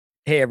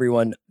Hey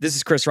everyone, this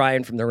is Chris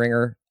Ryan from The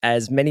Ringer.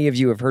 As many of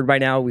you have heard by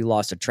now, we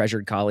lost a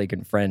treasured colleague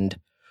and friend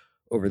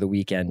over the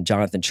weekend.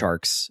 Jonathan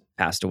Tjarks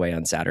passed away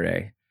on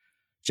Saturday.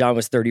 John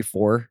was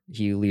 34.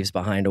 He leaves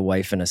behind a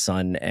wife and a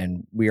son,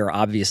 and we are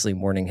obviously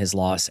mourning his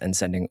loss and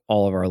sending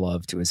all of our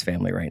love to his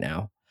family right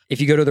now.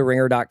 If you go to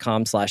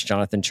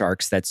theringer.com/Jonathan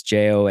Tjarks, that's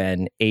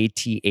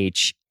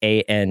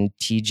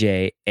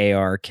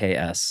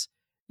JONATHANTJARKS,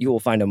 you will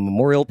find a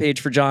memorial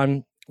page for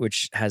John,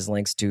 which has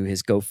links to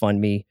his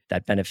GoFundMe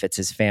that benefits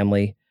his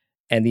family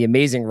and the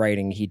amazing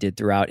writing he did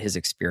throughout his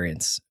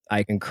experience.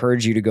 I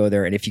encourage you to go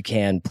there, and if you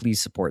can,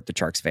 please support the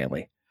Tjarks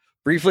family.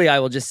 Briefly, I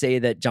will just say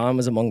that John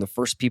was among the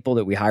first people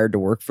that we hired to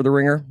work for The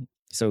Ringer,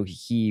 so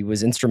he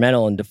was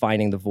instrumental in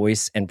defining the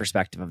voice and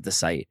perspective of the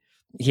site.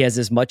 He has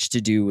as much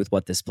to do with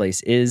what this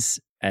place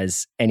is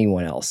as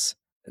anyone else.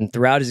 And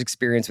throughout his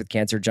experience with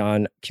cancer,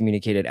 John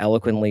communicated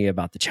eloquently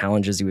about the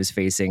challenges he was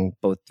facing,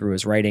 both through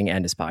his writing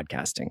and his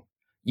podcasting.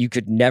 You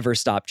could never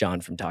stop John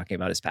from talking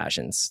about his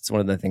passions. It's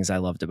one of the things I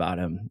loved about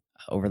him.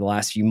 Over the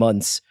last few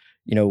months,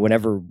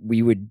 whenever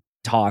we would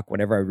talk,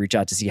 whenever I would reach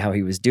out to see how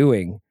he was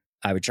doing,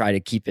 I would try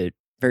to keep it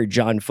very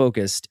John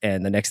focused.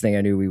 And the next thing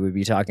I knew, we would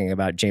be talking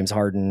about James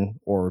Harden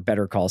or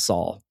Better Call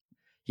Saul.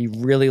 He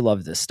really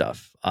loved this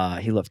stuff.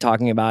 He loved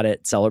talking about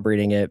it,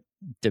 celebrating it,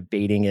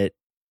 debating it,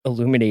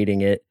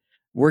 illuminating it.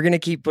 We're going to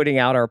keep putting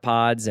out our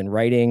pods and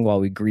writing while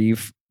we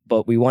grieve,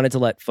 but we wanted to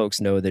let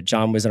folks know that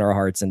John was in our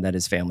hearts and that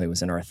his family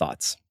was in our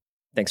thoughts.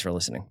 Thanks for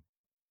listening.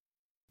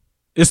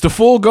 It's the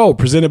Full Go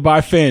presented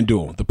by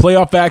FanDuel. The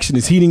playoff action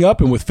is heating up,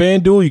 and with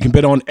FanDuel, you can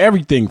bet on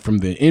everything from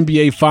the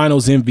NBA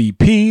Finals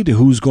MVP to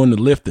who's going to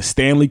lift the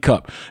Stanley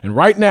Cup. And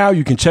right now,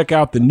 you can check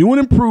out the new and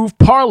improved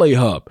Parlay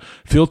Hub,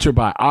 filtered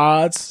by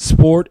odds,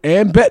 sport,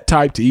 and bet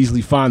type to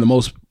easily find the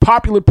most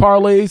popular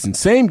parlays and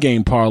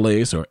same-game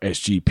parlays, or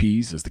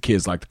SGPs as the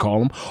kids like to call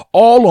them,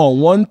 all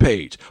on one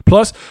page.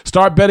 Plus,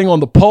 start betting on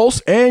the pulse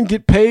and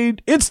get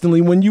paid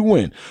instantly when you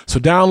win. So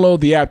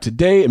download the app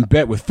today and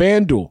bet with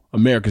FanDuel,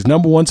 America's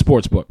 #1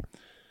 sportsbook.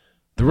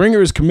 The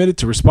Ringer is committed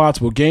to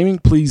responsible gaming.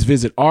 Please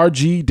visit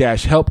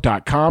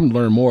rg-help.com to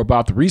learn more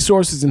about the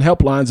resources and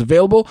helplines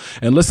available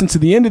and listen to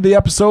the end of the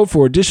episode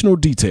for additional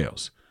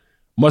details.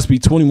 Must be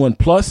 21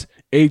 plus,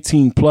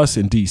 18 plus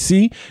in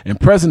D.C. and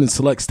present in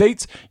select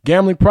states.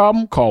 Gambling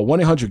problem? Call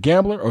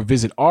 1-800-GAMBLER or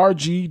visit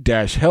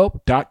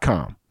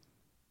rg-help.com.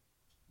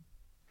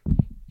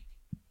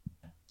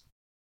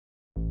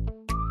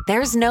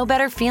 There's no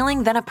better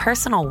feeling than a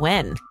personal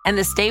win, and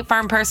the State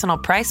Farm Personal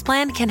Price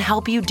Plan can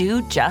help you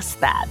do just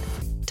that.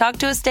 Talk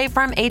to a State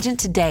Farm agent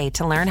today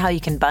to learn how you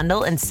can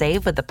bundle and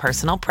save with the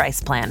Personal Price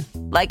Plan.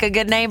 Like a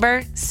good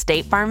neighbor,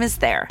 State Farm is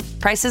there.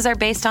 Prices are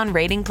based on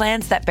rating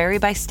plans that vary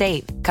by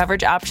state.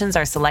 Coverage options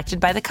are selected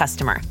by the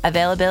customer.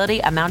 Availability,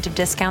 amount of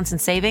discounts and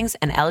savings,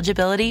 and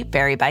eligibility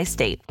vary by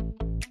state.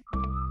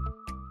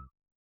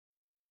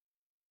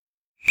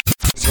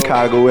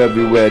 Chicago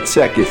everywhere,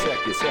 check it.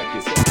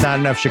 Not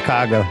enough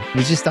Chicago.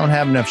 We just don't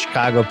have enough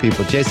Chicago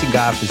people. Jason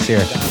Goff is here.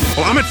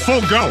 Oh, I'm at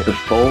Full Go. The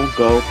Full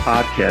Go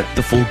Podcast.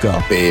 The Full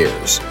Go.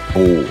 Bears,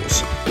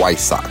 Bulls, White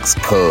Sox,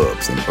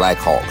 Cubs, and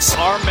Blackhawks.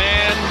 Our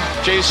man,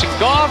 Jason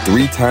Goff.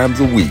 3 times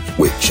a week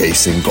with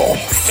Jason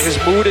Goff. His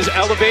mood is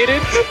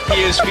elevated.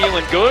 He is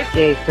feeling good.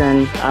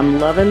 Jason, I'm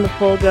loving the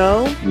Full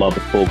Go. Love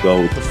the Full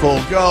Go. The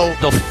Full Go.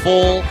 The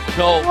Full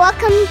Go.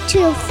 Welcome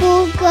to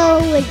Full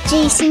Go with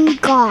Jason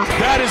Goff.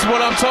 That is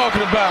what I'm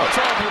talking about.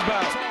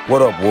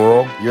 What up,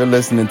 world? You're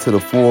listening to The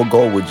Full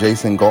Go with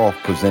Jason Goff,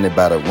 presented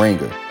by The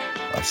Ringer,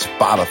 a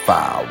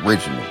Spotify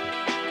original.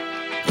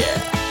 Yeah.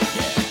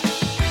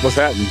 What's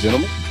happening,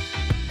 gentlemen?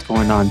 What's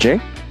going on,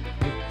 Jay?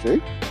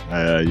 Jay?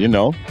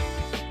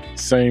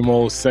 Same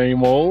old.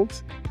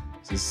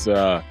 Just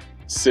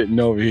sitting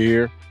over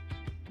here,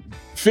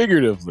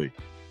 figuratively,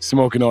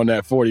 smoking on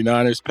that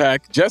 49ers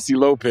pack. Jesse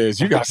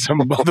Lopez, you got some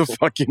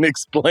motherfucking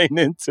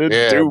explaining to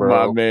do,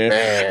 bro. My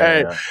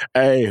man.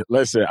 Hey,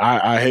 listen,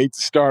 I hate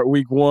to start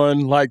week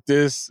 1 like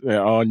this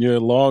on your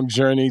long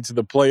journey to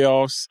the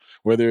playoffs,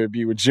 whether it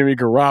be with Jimmy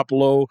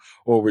Garoppolo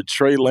or with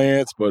Trey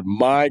Lance, but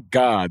my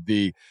God,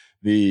 the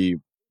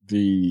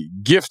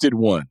gifted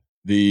one,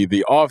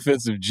 the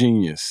offensive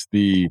genius,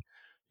 the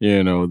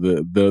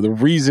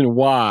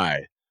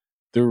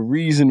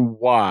reason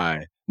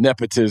why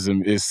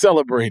nepotism is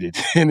celebrated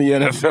in the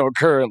NFL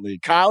currently.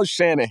 Kyle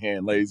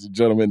Shanahan, ladies and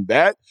gentlemen,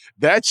 that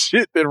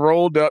shit that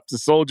rolled up to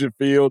Soldier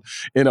Field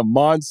in a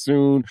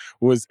monsoon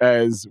was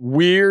as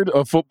weird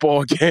a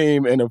football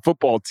game and a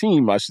football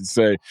team, I should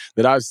say,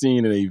 that I've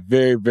seen in a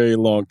very, very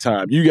long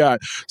time. You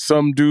got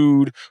some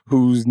dude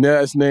whose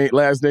last name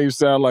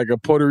sound like a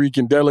Puerto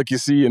Rican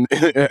delicacy and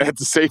at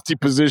the safety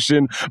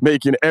position,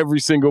 making every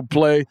single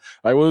play.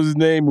 Like, what was his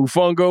name?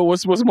 Mufungo?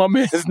 What's my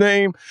man's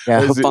name?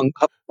 Yeah, Hufanga.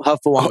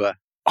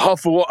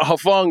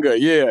 Hufanga,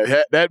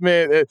 yeah. That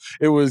man,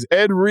 it was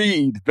Ed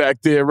Reed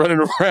back there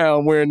running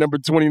around wearing number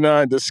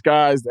 29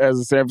 disguised as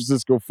a San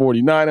Francisco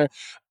 49er.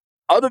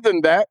 Other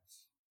than that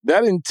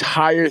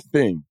entire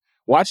thing,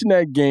 watching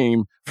that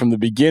game from the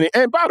beginning,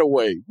 and by the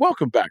way,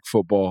 welcome back,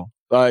 football.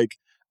 Like,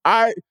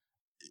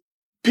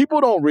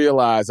 people don't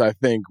realize, I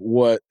think,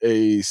 what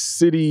a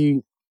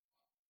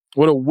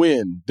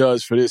win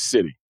does for this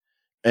city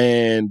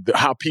and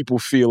how people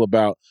feel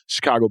about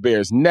Chicago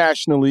Bears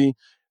nationally,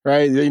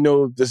 right? They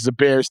know this is a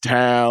Bears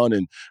town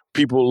and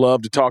people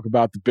love to talk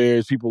about the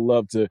Bears. People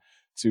love to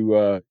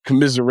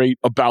commiserate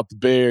about the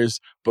Bears.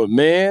 But,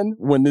 man,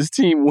 when this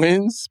team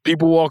wins,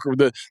 people walk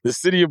the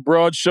city of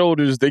broad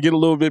shoulders, they get a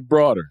little bit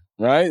broader,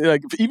 right?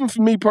 Like, even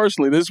for me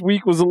personally, this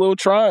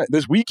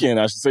weekend,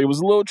 I should say,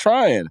 was a little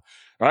trying,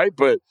 right?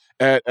 But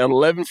at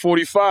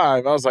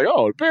 11:45, I was like,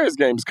 oh, the Bears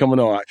game is coming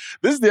on.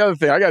 This is the other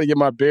thing. I got to get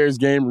my Bears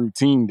game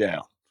routine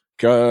down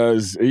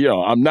because,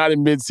 I'm not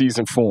in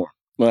midseason form.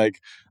 Like,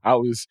 I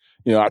was,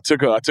 I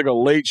took a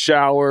late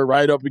shower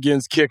right up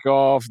against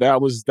kickoff.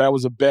 That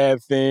was a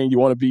bad thing. You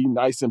want to be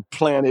nice and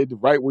planted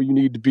right where you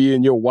need to be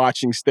in your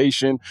watching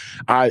station.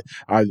 I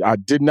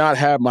did not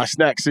have my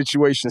snack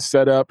situation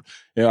set up.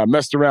 I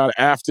messed around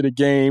after the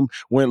game,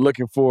 went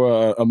looking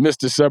for a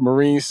Mr.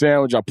 Submarine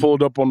sandwich. I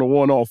pulled up on the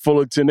one on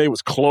Fullerton. They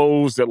was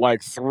closed at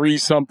like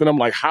 3-something. I'm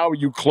like, how are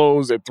you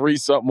closed at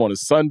 3-something on a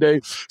Sunday?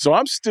 So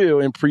I'm still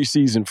in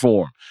preseason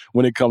form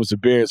when it comes to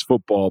Bears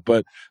football.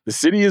 But the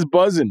city is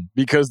buzzing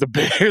because the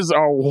Bears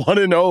are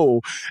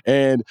 1-0.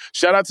 And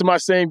shout out to my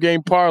same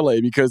game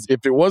parlay because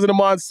if it wasn't a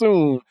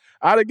monsoon,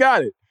 I'd have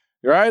got it.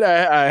 Right?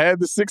 I had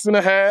the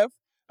 6.5.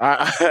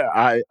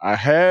 I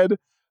had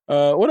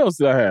what else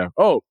did I have?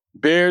 Oh,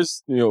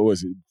 Bears,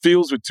 was it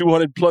Fields with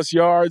 200+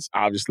 yards?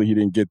 Obviously, he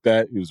didn't get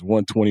that. He was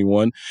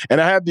 121.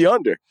 And I had the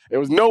under. There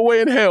was no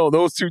way in hell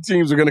those two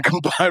teams were going to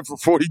combine for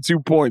 42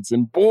 points.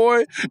 And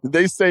boy, did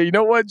they say, you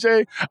know what,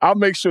 Jay? I'll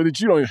make sure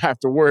that you don't even have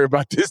to worry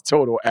about this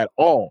total at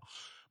all.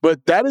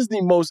 But that is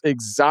the most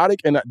exotic,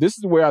 and this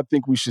is where I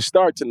think we should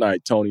start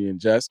tonight, Tony and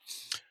Jess.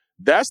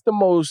 That's the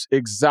most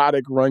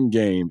exotic run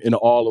game in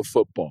all of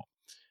football.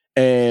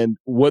 And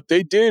what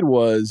they did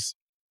was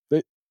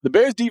the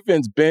Bears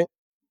defense bent,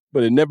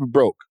 but it never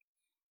broke.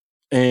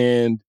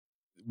 And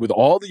with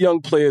all the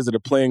young players that are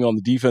playing on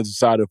the defensive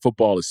side of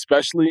football,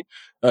 especially,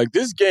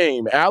 this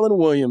game, Alan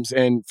Williams,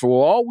 and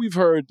for all we've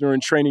heard during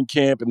training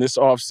camp and this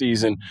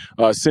offseason,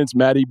 since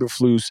Matt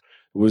Eberflus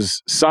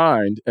was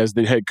signed as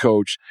the head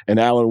coach and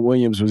Alan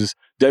Williams was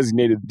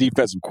designated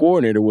defensive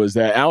coordinator, was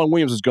that Alan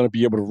Williams was going to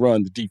be able to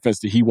run the defense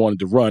that he wanted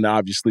to run,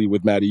 obviously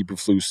with Matt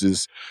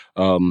Eberflus's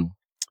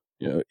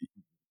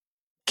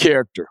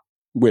character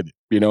with it.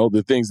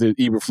 The things that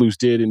Eberflus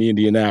did in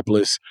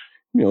Indianapolis,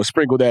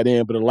 sprinkle that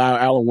in, but allow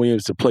Alan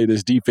Williams to play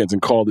this defense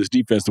and call this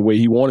defense the way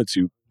he wanted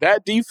to.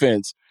 That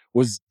defense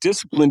was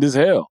disciplined as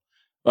hell.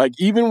 Like,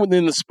 even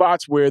within the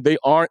spots where they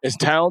aren't as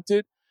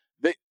talented,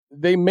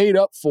 they made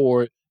up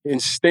for it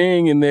in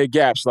staying in their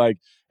gaps. Like,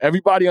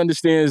 everybody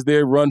understands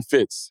their run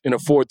fits in a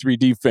 4-3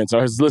 defense.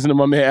 I was listening to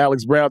my man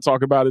Alex Brown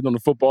talk about it on the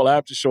Football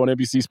After Show on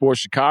NBC Sports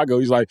Chicago.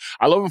 He's like,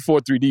 I love a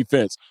 4-3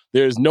 defense.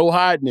 There's no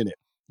hiding in it.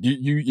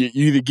 You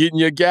either get in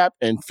your gap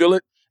and fill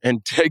it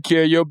and take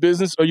care of your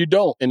business, or you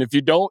don't. And if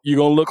you don't, you're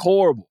going to look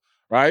horrible,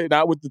 right?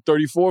 Not with the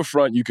 34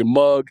 front. You can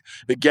mug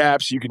the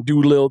gaps. You can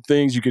do little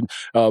things. You can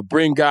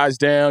bring guys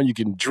down. You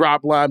can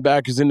drop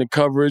linebackers into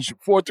coverage.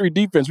 4-3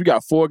 defense, we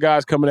got 4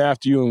 guys coming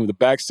after you, and the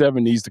back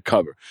 7 needs to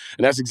cover.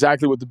 And that's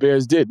exactly what the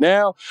Bears did.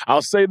 Now,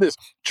 I'll say this.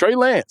 Trey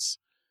Lance,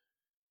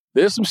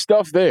 there's some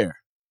stuff there.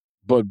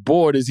 But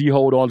boy, does he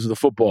hold on to the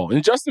football.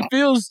 And Justin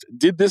Fields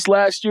did this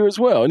last year as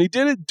well. And he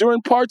did it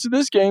during parts of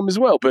this game as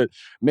well. But,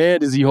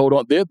 man, does he hold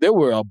on. There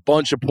were a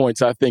bunch of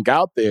points, I think,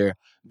 out there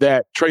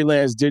that Trey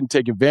Lance didn't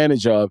take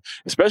advantage of.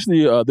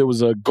 Especially there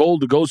was a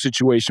goal-to-go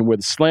situation where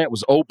the slant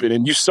was open.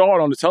 And you saw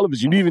it on the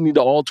television. You didn't even need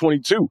the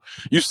all-22.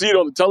 You see it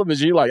on the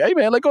television. You're like, hey,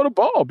 man, let go of the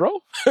ball, bro.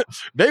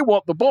 They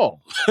want the ball.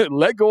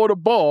 Let go of the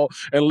ball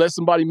and let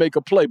somebody make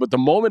a play. But the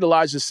moment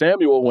Elijah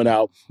Samuel went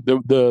out,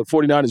 the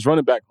 49ers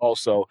running back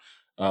also –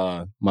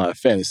 my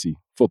fantasy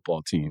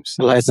football teams.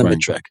 Elijah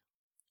Mitchell.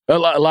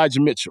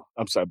 Elijah Mitchell.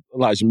 I'm sorry,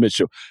 Elijah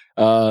Mitchell.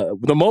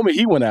 The moment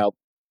he went out,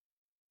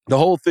 the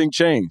whole thing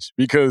changed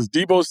because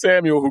Deebo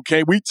Samuel, who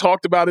came, we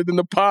talked about it in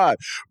the pod.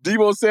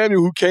 Deebo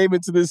Samuel, who came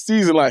into this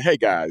season like, hey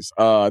guys,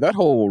 that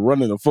whole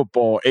running the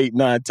football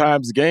 8-9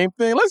 times a game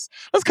thing, let's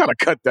kind of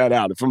cut that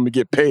out if I'm gonna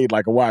get paid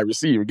like a wide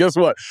receiver. Guess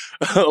what?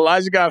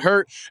 Elijah got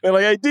hurt. They're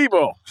like, hey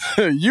Deebo,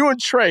 you and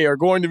Trey are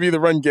going to be the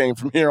run game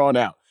from here on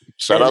out.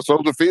 Shout out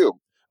Soldier Field.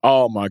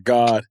 Oh, my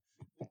God.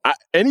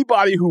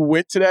 Anybody who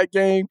went to that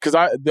game, because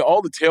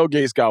all the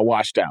tailgates got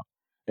washed out.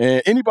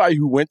 And anybody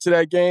who went to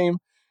that game,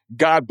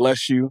 God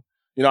bless you.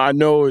 I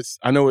know it's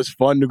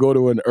fun to go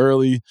to an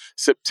early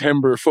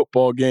September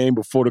football game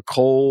before the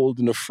cold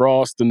and the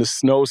frost and the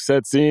snow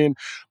sets in.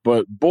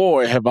 But,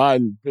 boy,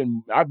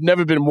 I've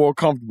never been more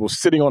comfortable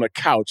sitting on a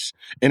couch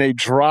in a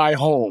dry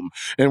home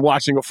and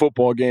watching a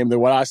football game than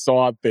what I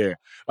saw out there.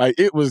 Like,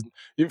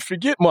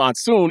 forget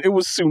monsoon, it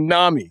was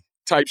tsunami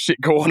type shit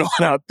going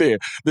on out there.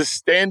 The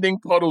standing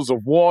puddles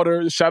of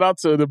water. Shout out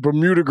to the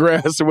Bermuda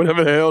grass or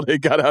whatever the hell they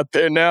got out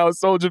there now at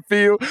Soldier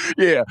Field.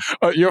 Yeah,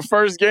 your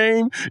first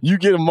game, you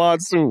get a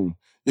monsoon.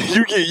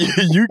 You get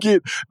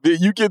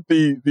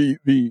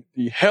the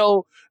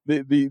hell,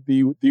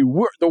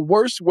 the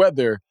worst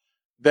weather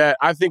that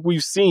I think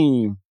we've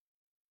seen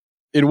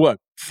in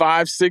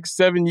 5, 6,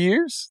 7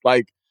 years?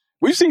 Like,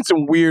 we've seen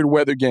some weird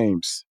weather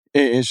games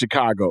in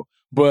Chicago,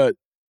 but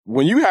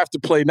when you have to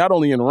play not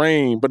only in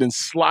rain, but in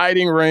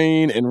sliding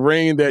rain and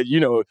rain that,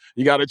 you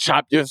got to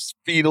chop your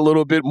feet a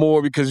little bit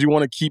more because you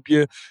want to keep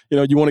you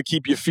want to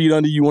keep your feet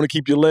under you, want to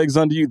keep your legs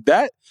under you.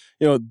 That,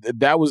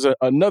 that was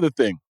another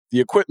thing.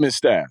 The equipment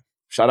staff.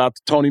 Shout out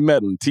to Tony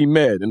Medlin,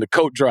 T-Med, and the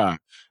coat drive.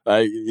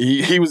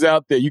 He was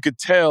out there. You could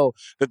tell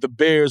that the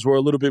Bears were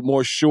a little bit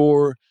more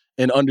sure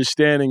and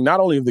understanding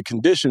not only of the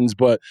conditions,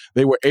 but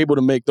they were able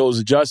to make those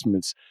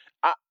adjustments.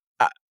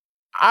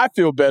 I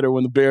feel better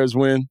when the Bears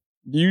win.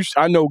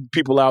 I know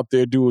people out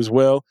there do as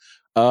well.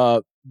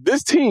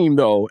 This team,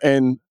 though,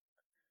 and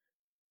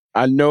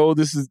I know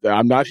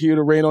I'm not here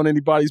to rain on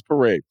anybody's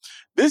parade.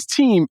 This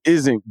team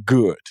isn't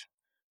good,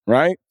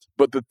 right?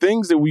 But the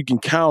things that we can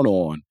count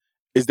on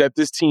is that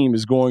this team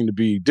is going to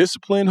be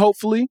disciplined,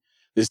 hopefully.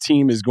 This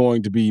team is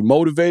going to be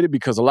motivated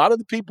because a lot of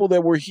the people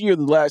that were here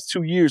the last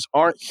 2 years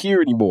aren't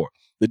here anymore.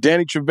 The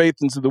Danny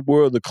Trevathans of the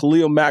world, the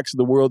Khalil Macks of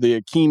the world,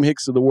 the Akeem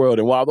Hicks of the world.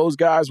 And while those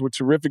guys were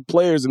terrific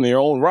players in their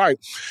own right,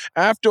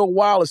 after a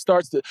while it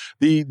starts to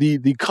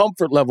the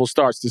comfort level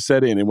starts to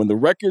set in. And when the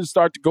records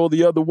start to go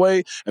the other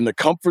way and the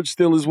comfort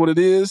still is what it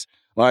is,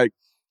 like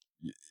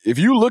if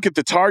you look at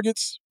the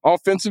targets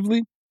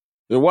offensively,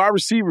 the wide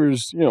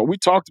receivers, we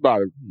talked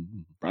about it.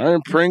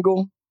 Brian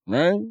Pringle,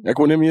 right?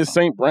 Equanimous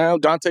St. Brown,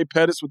 Dante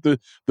Pettis with the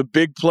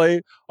big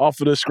play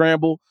off of the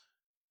scramble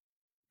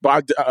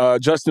by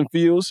Justin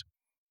Fields.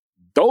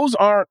 Those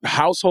aren't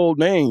household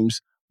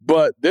names,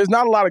 but there's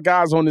not a lot of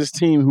guys on this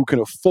team who can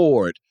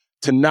afford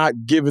to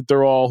not give it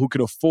their all, who can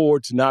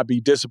afford to not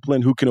be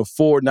disciplined, who can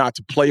afford not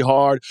to play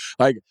hard.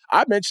 Like,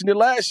 I mentioned it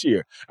last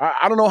year.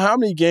 I don't know how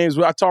many games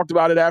I talked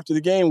about it after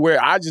the game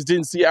where I just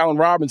didn't see Allen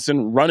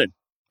Robinson running.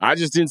 I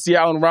just didn't see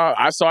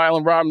I saw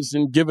Allen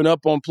Robinson giving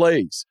up on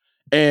plays,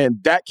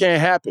 and that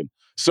can't happen.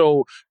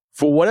 So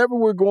for whatever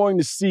we're going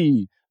to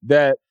see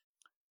that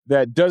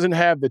doesn't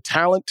have the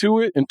talent to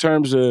it in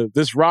terms of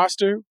this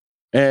roster,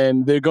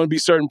 and there are going to be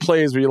certain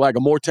plays where you're like,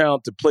 a more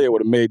talented player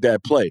would have made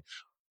that play.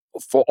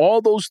 For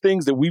all those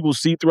things that we will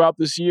see throughout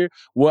this year,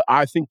 what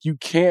I think you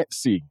can't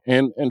see,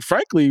 and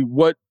frankly,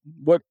 what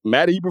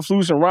Matt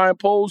Eberflus and Ryan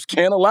Poles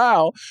can't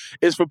allow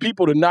is for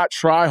people to not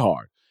try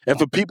hard, and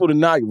for people to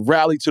not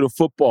rally to the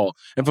football,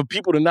 and for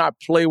people to not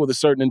play with a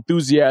certain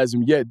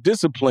enthusiasm yet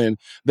discipline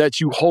that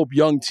you hope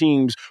young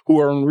teams who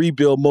are in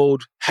rebuild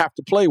mode have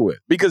to play with.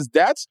 Because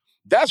that's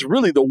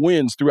really the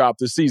wins throughout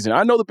the season.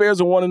 I know the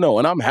Bears are 1-0,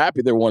 and I'm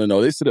happy they're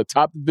 1-0. They sit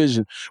atop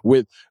division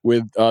with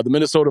the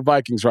Minnesota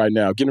Vikings right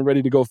now, getting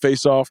ready to go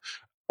face off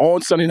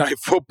on Sunday Night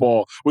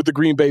Football with the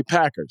Green Bay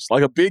Packers.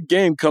 Like, a big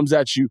game comes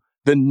at you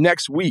the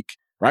next week,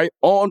 right,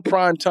 on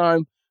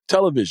primetime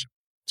television.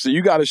 So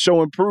you got to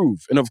show and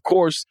prove. And, of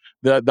course,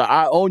 the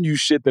I own you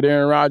shit that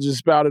Aaron Rodgers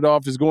spouted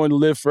off is going to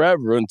live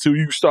forever until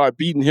you start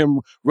beating him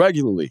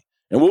regularly.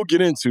 And we'll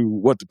get into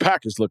what the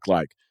Packers look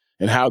like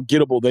and how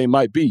gettable they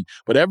might be.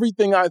 But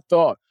everything I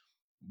thought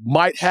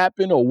might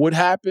happen or would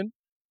happen,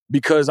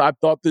 because I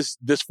thought this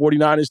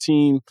 49ers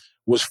team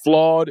was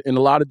flawed in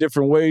a lot of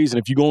different ways.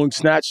 And if you're going to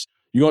snatch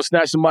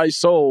somebody's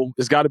soul,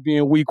 it's got to be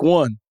in week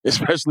one,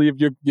 especially if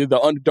you're the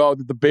underdog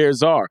that the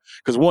Bears are.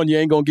 Because one, you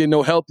ain't going to get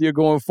no healthier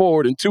going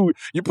forward. And two,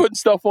 you're putting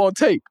stuff on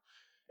tape.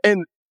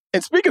 And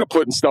speaking of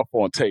putting stuff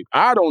on tape,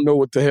 I don't know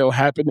what the hell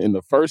happened in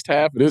the first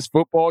half of this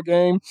football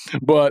game,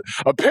 but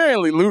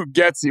apparently Luke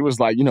Getsy was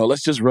like,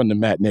 let's just run the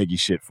Matt Nagy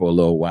shit for a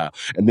little while,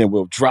 and then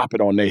we'll drop it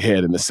on their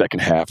head in the second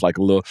half, like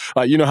a little,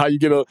 how you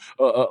get a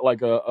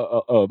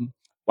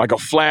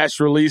flash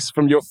release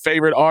from your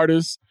favorite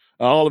artist.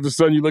 All of a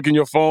sudden, you look in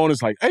your phone,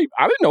 it's like, hey,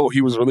 I didn't know he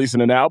was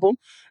releasing an album.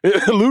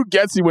 Luke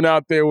Getsy went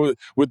out there with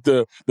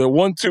the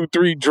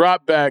 1-2-3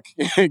 drop back,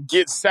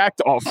 get sacked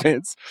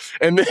offense.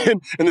 And then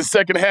in the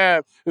second half,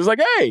 it was like,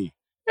 hey,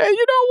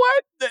 you know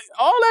what?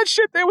 All that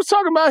shit they was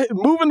talking about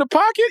moving the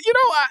pocket,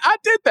 I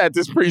did that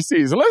this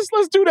preseason.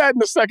 Let's do that in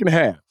the second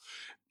half.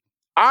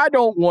 I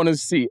don't want to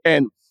see,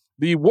 and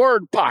the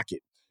word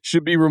pocket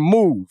should be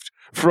removed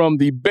from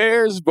the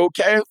Bears'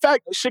 vocabulary, in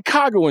fact,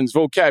 Chicagoans'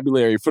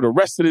 vocabulary for the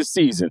rest of this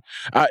season.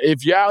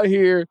 If you're out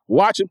here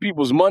watching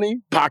people's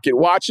money, pocket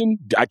watching,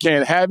 I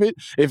can't have it.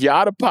 If you're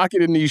out of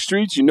pocket in these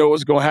streets, you know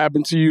what's going to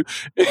happen to you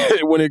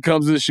when it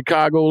comes to the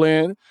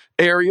Chicagoland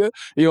area.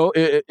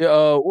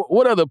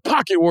 What other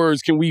pocket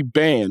words can we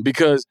ban?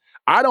 Because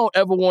I don't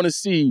ever want to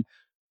see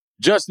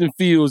Justin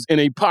Fields in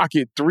a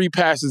pocket 3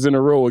 passes in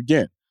a row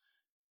again.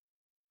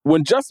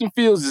 When Justin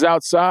Fields is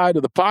outside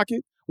of the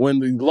pocket, when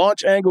the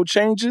launch angle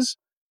changes,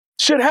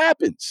 shit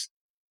happens.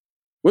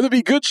 Whether it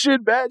be good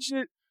shit, bad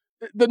shit,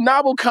 the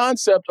novel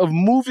concept of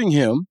moving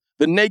him,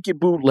 the naked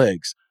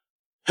bootlegs,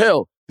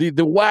 hell,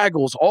 the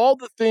waggles, all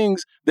the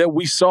things that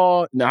we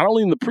saw not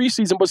only in the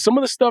preseason, but some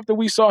of the stuff that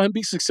we saw him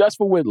be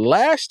successful with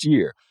last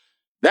year,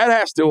 that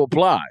has to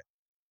apply.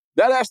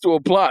 That has to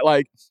apply.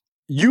 Like,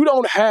 you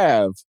don't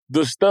have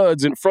the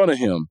studs in front of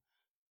him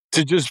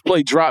to just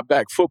play drop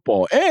back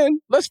football.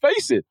 And let's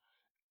face it,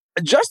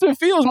 Justin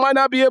Fields might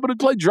not be able to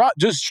play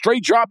just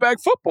straight drop back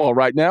football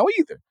right now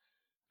either.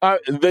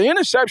 The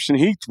interception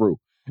he threw,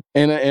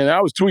 and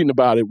I was tweeting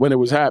about it when it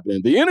was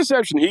happening. The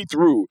interception he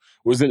threw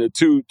was in a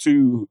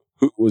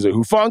was it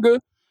Hufanga,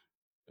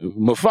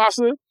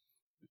 Mufasa,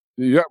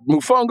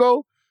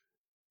 Mufungo?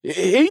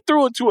 He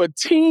threw it to a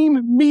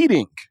team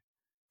meeting.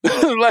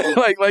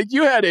 like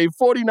you had a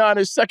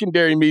 49ers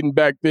secondary meeting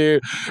back there.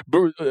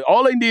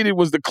 All they needed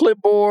was the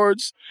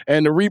clipboards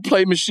and the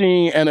replay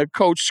machine and a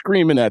coach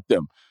screaming at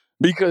them,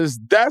 because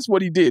that's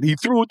what he did. He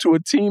threw it to a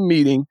team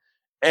meeting,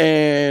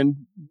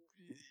 and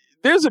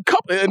there was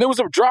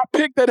a drop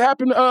pick that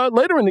happened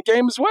later in the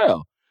game as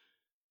well.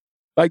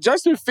 Like,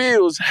 Justin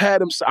Fields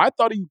had him. I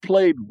thought he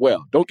played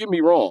well. Don't get me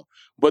wrong.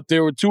 But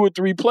there were 2 or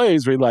 3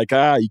 plays where you're like,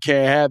 you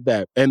can't have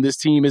that. And this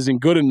team isn't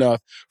good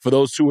enough for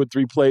those 2 or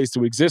 3 plays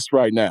to exist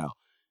right now.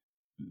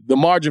 The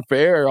margin for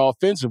error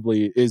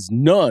offensively is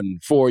none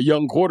for a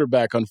young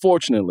quarterback,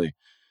 unfortunately.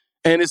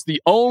 And it's the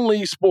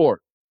only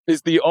sport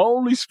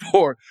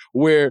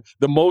where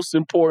the most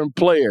important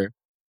player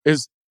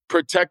is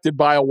protected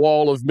by a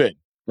wall of men.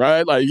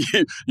 Right? Like,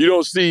 you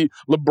don't see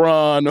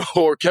LeBron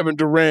or Kevin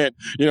Durant,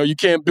 you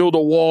can't build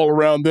a wall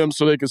around them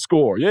so they can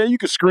score. Yeah, you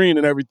can screen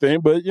and everything,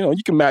 but,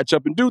 you can match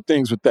up and do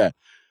things with that.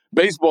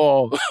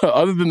 Baseball,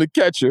 other than the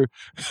catcher,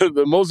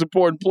 the most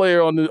important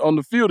player on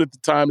the field at the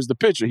time is the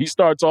pitcher. He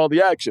starts all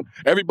the action.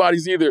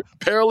 Everybody's either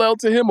parallel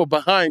to him or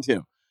behind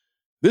him.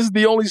 This is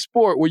the only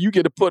sport where you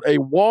get to put a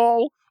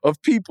wall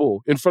of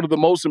people in front of the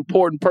most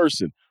important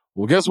person.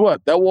 Well, guess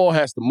what? That wall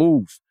has to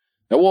move.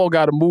 That wall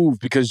got to move,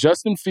 because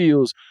Justin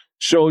Fields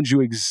showed you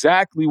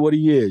exactly what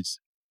he is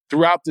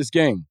throughout this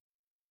game.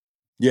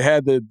 You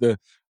had the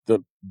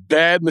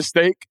bad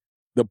mistake,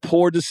 the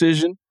poor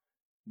decision.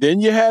 Then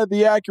you had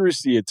the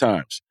accuracy at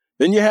times.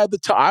 Then you had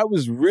I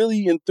was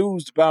really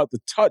enthused about the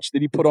touch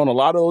that he put on a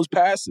lot of those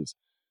passes.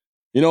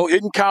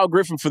 Hitting Kyle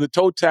Griffin for the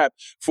toe tap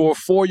for a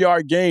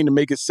 4-yard gain to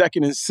make it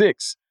 2nd and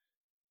 6.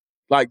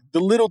 Like, the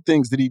little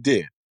things that he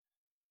did.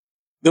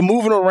 The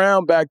moving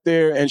around back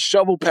there and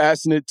shovel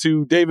passing it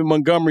to David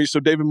Montgomery so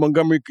David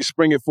Montgomery could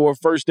spring it for a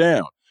first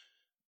down.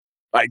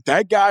 Like,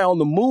 that guy on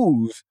the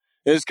move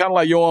is kind of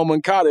like Yoan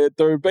Moncada at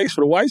third base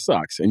for the White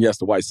Sox. And yes,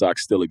 the White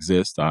Sox still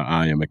exist.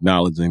 I am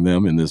acknowledging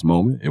them in this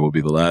moment. It will be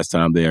the last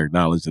time they are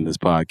acknowledged in this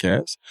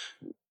podcast.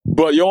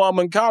 But Yoan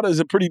Moncada is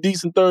a pretty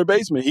decent third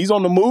baseman. He's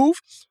on the move.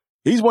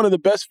 He's one of the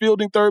best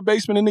fielding third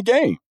basemen in the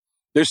game.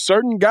 There's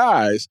certain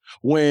guys,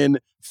 when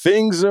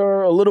things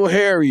are a little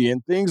hairy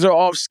and things are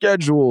off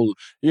schedule,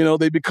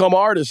 they become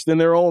artists in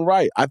their own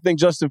right. I think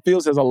Justin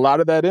Fields has a lot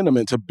of that in him,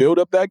 and to build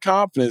up that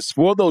confidence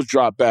for those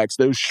dropbacks,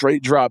 those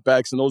straight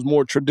dropbacks and those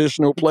more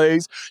traditional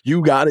plays,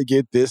 you got to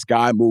get this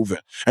guy moving,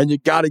 and you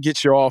got to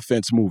get your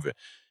offense moving.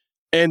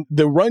 And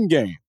the run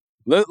game,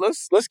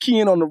 let's key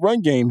in on the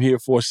run game here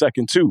for a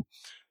second too.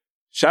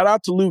 Shout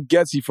out to Luke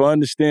Getsy for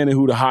understanding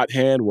who the hot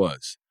hand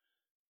was.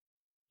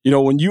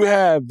 When you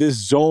have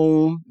this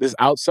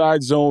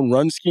outside zone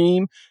run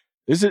scheme,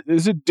 there's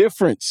a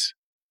difference.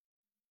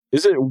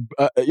 Is it,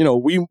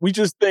 we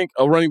just think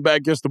a running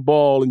back gets the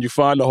ball and you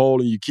find the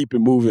hole and you keep it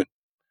moving.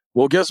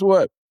 Well, guess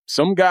what?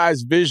 Some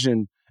guys'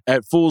 vision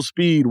at full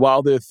speed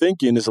while they're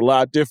thinking is a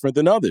lot different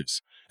than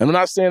others. And I'm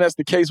not saying that's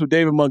the case with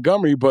David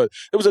Montgomery, but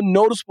it was a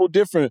noticeable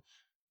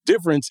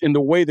difference in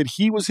the way that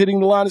he was hitting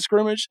the line of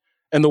scrimmage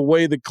and the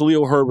way that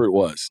Khalil Herbert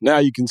was. Now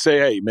you can say,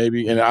 hey,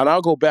 maybe, and I'll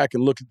go back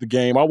and look at the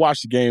game. I'll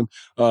watch the game,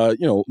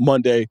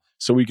 Monday,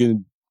 so we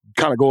can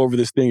kind of go over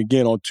this thing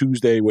again on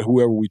Tuesday with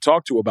whoever we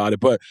talk to about it.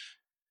 But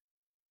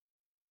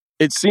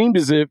it seemed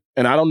as if,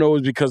 and I don't know if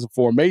it's because of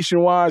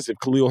formation-wise, if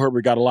Khalil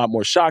Herbert got a lot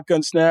more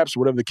shotgun snaps,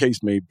 whatever the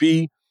case may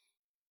be.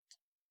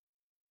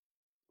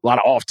 A lot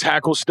of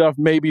off-tackle stuff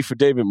maybe for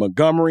David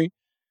Montgomery.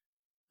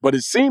 But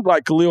it seemed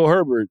like Khalil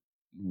Herbert,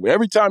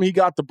 every time he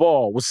got the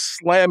ball, was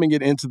slamming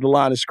it into the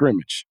line of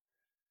scrimmage.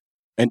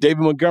 And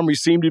David Montgomery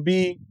seemed to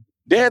be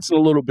dancing a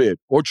little bit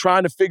or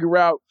trying to figure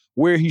out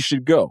where he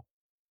should go.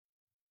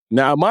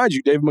 Now, mind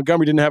you, David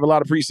Montgomery didn't have a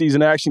lot of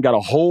preseason action, got a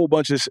whole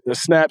bunch of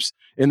snaps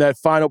in that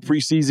final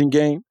preseason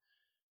game.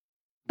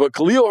 But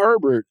Khalil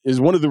Herbert is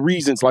one of the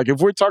reasons, like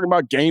if we're talking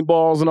about game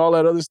balls and all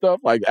that other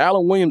stuff, like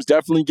Allen Williams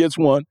definitely gets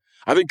one.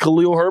 I think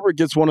Khalil Herbert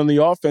gets one on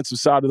the offensive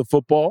side of the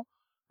football,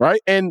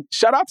 right? And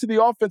shout out to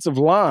the offensive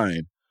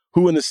line,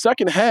 who in the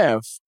second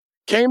half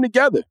came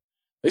together.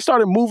 They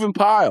started moving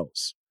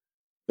piles.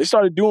 They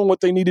started doing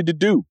what they needed to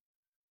do.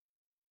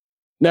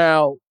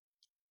 Now,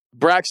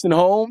 Braxton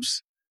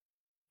Holmes,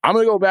 I'm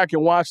going to go back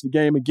and watch the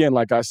game again,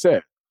 like I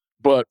said.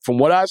 But from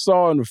what I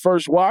saw in the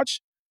first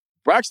watch,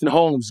 Braxton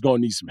Holmes is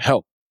going to need some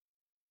help.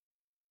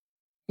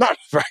 Not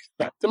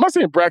am I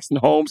saying Braxton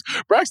Holmes?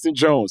 Braxton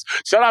Jones.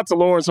 Shout out to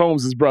Lawrence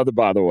Holmes' brother,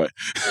 by the way.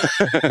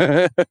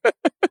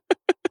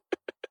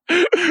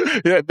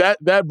 Yeah,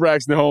 that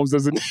Braxton Holmes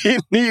doesn't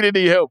need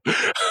any help.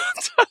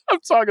 I'm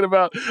talking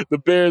about the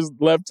Bears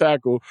left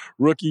tackle,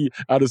 rookie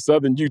out of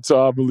Southern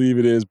Utah, I believe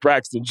it is,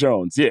 Braxton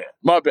Jones. Yeah,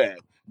 my bad.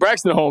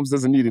 Braxton Holmes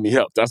doesn't need any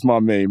help. That's my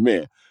main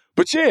man.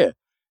 But yeah,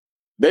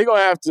 they're going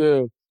to have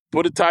to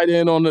put a tight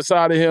end on the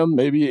side of him,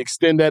 maybe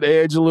extend that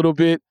edge a little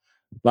bit.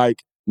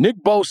 Like, Nick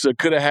Bosa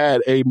could have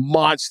had a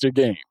monster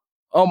game.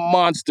 A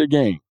monster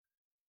game.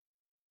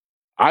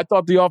 I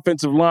thought the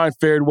offensive line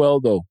fared well,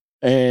 though.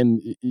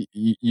 And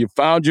you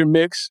found your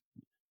mix.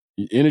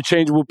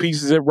 Interchangeable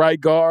pieces at right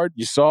guard.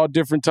 You saw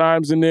different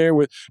times in there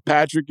with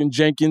Patrick and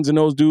Jenkins and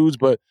those dudes.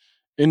 But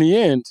in the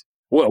end,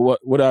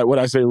 what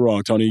I say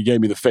wrong, Tony? You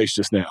gave me the face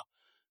just now.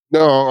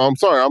 No, I'm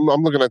sorry.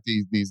 I'm looking at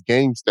these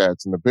game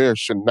stats, and the Bears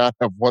should not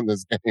have won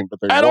this game, but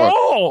they won.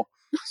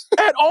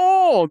 At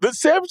all. The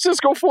San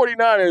Francisco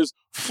 49ers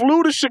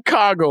flew to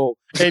Chicago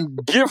and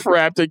gift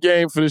wrapped a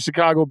game for the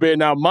Chicago Bears.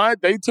 Now,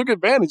 they took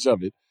advantage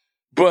of it,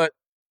 but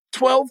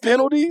 12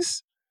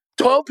 penalties?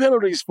 12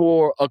 penalties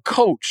for a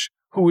coach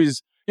who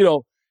is,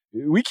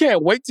 we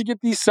can't wait to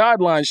get these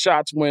sideline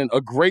shots when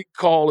a great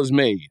call is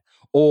made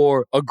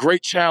or a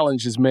great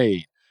challenge is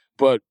made.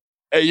 But,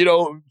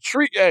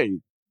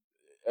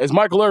 as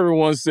Michael Irvin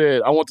once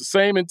said, I want the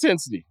same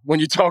intensity when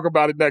you talk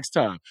about it next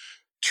time.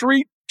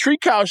 Treat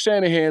Kyle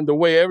Shanahan the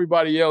way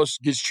everybody else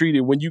gets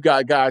treated when you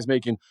got guys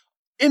making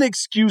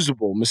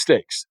inexcusable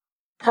mistakes.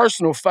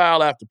 Personal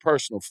foul after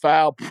personal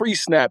foul,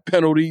 pre-snap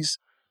penalties.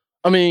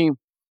 I mean,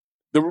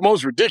 the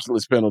most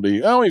ridiculous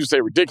penalty, I don't even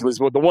say ridiculous,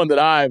 but the one that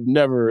I've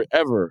never,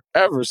 ever,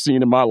 ever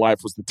seen in my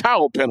life was the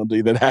towel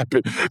penalty that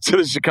happened to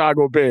the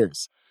Chicago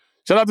Bears.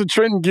 Shout out to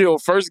Trenton Gill,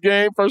 first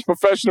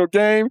professional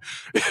game.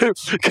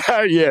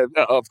 Yeah,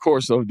 of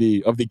course, of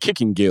the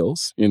kicking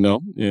gills,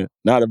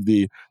 not of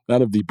the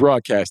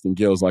broadcasting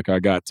gills like our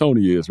guy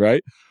Tony is,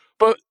 right?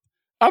 But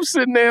I'm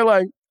sitting there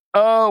like,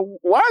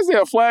 why is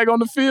there a flag on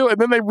the field?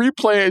 And then they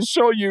replay it and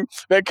show you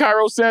that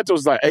Cairo Santos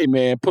is like, hey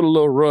man, put a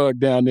little rug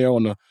down there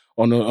on the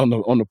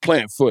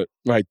plant foot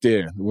right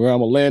there, where I'm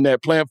gonna land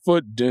that plant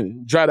foot.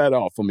 Dry that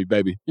off for me,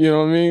 baby. You know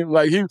what I mean?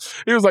 Like he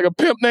was like a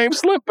pimp named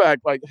Slipback.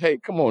 Like, hey,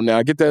 come on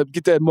now, get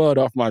that mud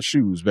off my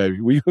shoes, baby.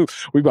 We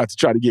about to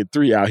try to get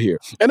 3 out here.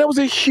 And that was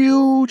a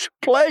huge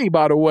play,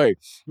 by the way,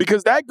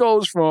 because that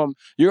goes from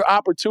your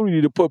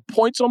opportunity to put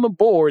points on the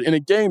board in a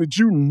game that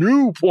you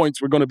knew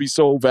points were going to be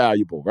so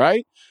valuable,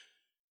 right?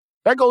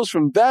 That goes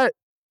from that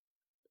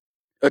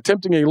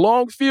attempting a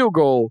long field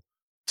goal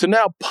to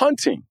now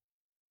punting.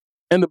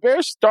 And the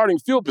Bears' starting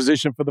field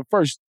position for the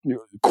first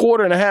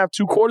quarter and a half,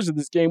 2 quarters of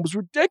this game was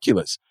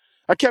ridiculous.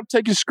 I kept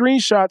taking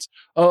screenshots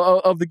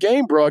of the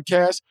game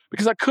broadcast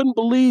because I couldn't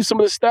believe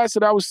some of the stats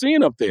that I was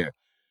seeing up there.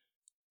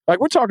 Like,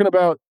 we're talking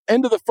about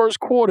end of the first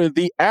quarter,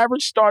 the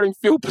average starting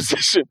field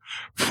position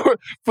for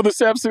the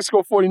San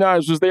Francisco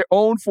 49ers was their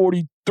own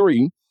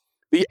 43.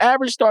 The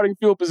average starting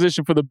field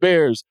position for the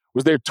Bears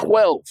was their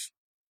 12.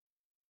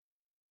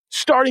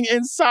 Starting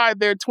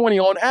inside their 20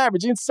 on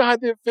average, inside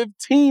their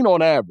 15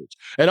 on average.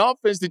 An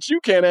offense that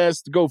you can't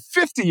ask to go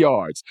 50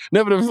 yards,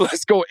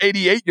 nevertheless go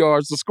 88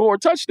 yards to score a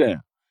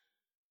touchdown.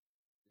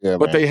 Yeah,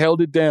 but they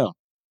held it down.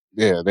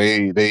 Yeah,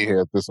 they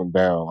held this one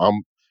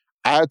down.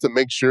 I had to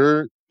make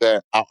sure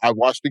that I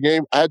watched the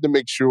game. I had to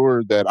make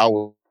sure that I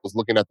was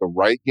looking at the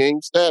right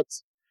game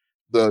stats.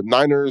 The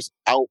Niners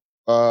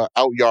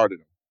out-yarded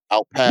them,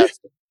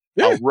 out-passed them,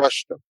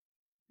 out-rushed them,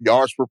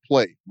 yards per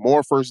play,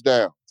 more first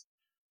downs.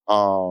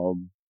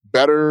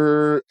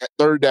 Better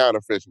third down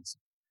efficiency,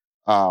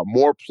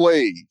 more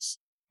plays.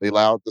 They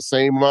allowed the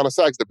same amount of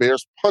sacks. The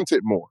Bears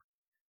punted more.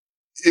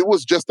 It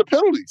was just the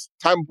penalties.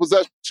 Time of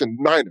possession,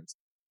 Niners.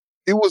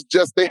 It was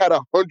just, they had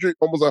almost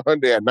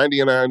 100, they had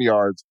 99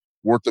 yards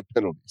worth of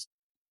penalties.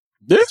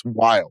 It's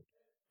wild.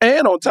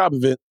 And on top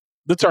of it,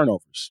 the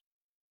turnovers,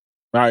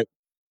 right?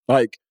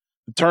 Like,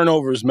 the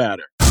turnovers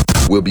matter.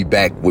 We'll be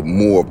back with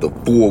more of the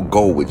Full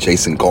Go with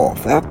Jason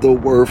Goff after a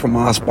word from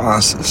our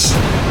sponsors.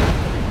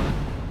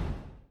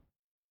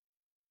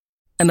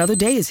 Another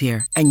day is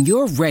here, and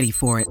you're ready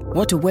for it.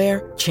 What to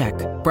wear? Check.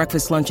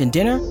 Breakfast, lunch, and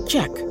dinner?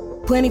 Check.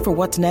 Planning for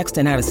what's next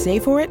and how to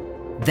save for it?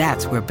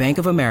 That's where Bank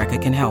of America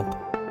can help.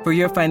 For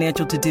your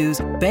financial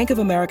to-dos, Bank of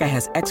America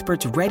has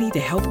experts ready to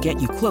help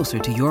get you closer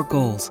to your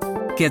goals.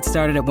 Get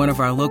started at one of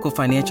our local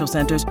financial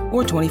centers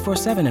or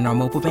 24/7 in our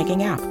mobile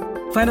banking app.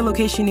 Find a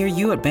location near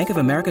you at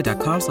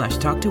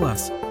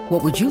bankofamerica.com/talktous.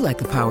 What would you like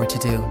the power to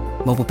do?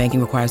 Mobile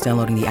banking requires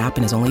downloading the app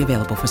and is only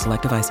available for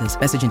select devices.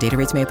 Message and data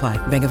rates may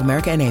apply. Bank of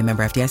America NA,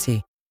 member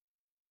FDIC.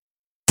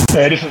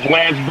 Hey, this is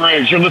Lance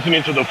Briggs. You're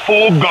listening to The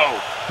Full Go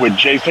with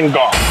Jason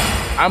Goff.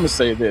 I'm going to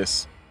say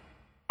this.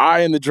 I,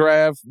 in the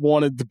draft,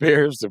 wanted the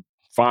Bears to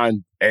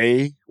find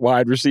a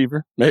wide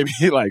receiver, maybe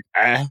like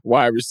a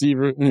wide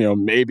receiver,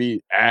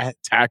 maybe a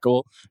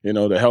tackle,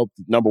 to help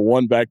number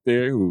one back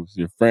there, who's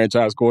your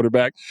franchise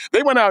quarterback.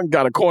 They went out and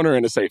got a corner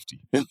and a safety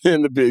at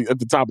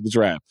the top of the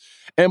draft.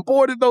 And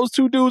boy, did those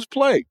two dudes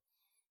play.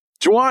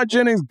 Juwan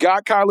Jennings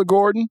got Kyler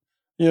Gordon,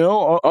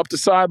 up the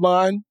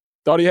sideline.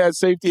 Thought he had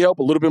safety help,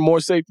 a little bit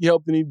more safety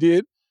help than he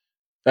did.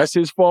 That's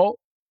his fault.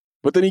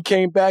 But then he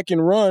came back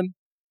and run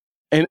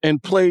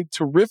and played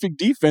terrific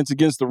defense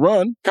against the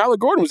run. Kyler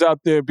Gordon was out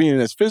there being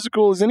as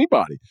physical as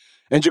anybody.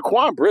 And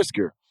Jaquan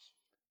Brisker,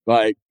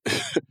 like,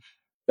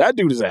 that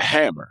dude is a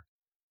hammer.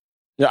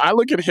 Yeah, I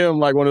look at him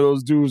like one of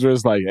those dudes where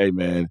it's like, hey,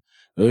 man,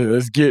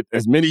 let's get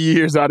as many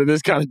years out of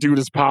this kind of dude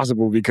as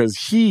possible because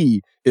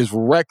he is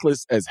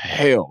reckless as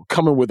hell,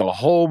 coming with a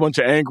whole bunch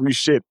of angry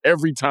shit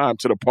every time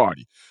to the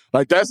party.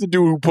 Like, that's the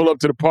dude who pull up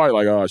to the party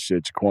like, oh,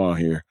 shit, Jaquan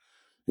here.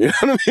 You know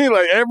what I mean?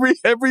 Like,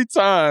 every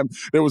time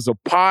there was a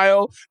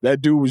pile, that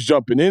dude was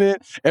jumping in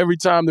it. Every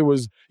time there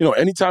was,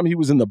 anytime he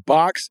was in the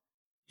box,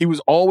 he was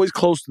always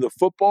close to the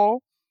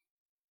football.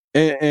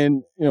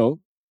 And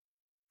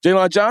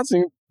Jalen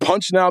Johnson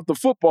punching out the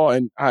football,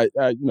 and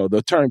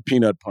the term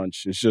peanut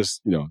punch is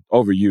just,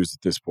 overused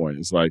at this point.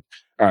 It's like,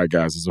 all right,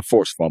 guys, it's a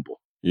forced fumble.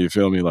 You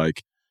feel me?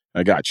 Like,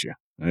 I got you.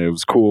 And it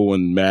was cool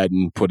when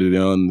Madden put it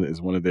on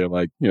as one of their,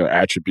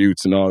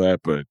 attributes and all that,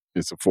 but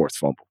it's a forced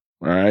fumble.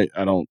 All right?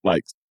 I don't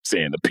like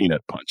saying the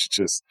peanut punch. It's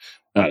just,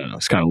 I don't know.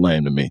 It's kind of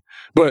lame to me.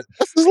 But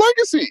that's his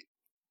legacy.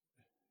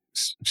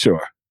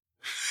 Sure.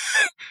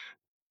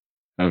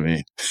 I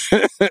mean,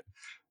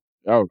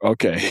 oh,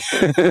 okay.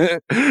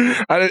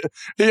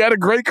 He had a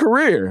great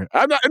career.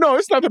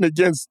 It's nothing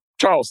against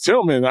Charles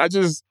Tillman.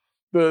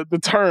 The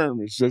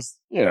term is just,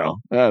 I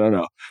don't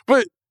know.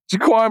 But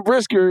Jaquan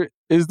Brisker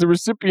is the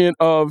recipient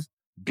of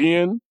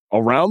being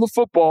around the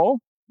football,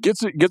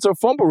 gets a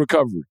fumble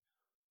recovery.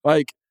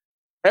 Like,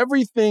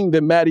 everything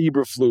that Matt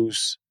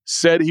Eberflus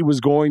said he was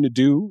going to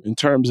do in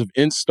terms of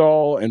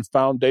install and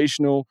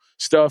foundational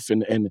stuff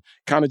and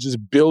kind of just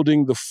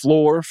building the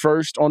floor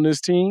first on this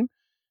team,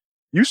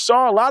 you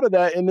saw a lot of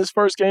that in this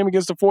first game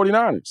against the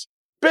 49ers.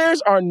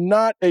 Bears are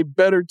not a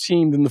better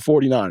team than the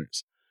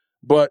 49ers,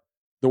 but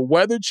the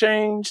weather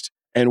changed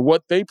and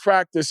what they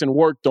practiced and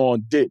worked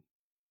on did.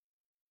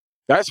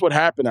 That's what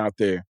happened out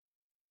there.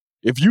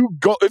 If you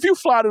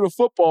fly to the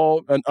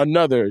football,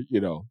 another,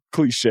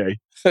 cliche,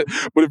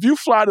 but if you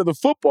fly to the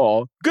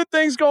football, good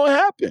things going to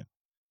happen.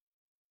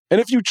 And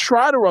if you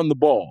try to run the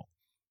ball,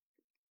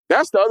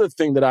 that's the other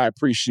thing that I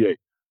appreciate.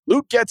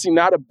 Luke Getsy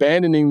not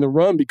abandoning the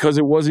run because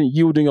it wasn't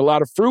yielding a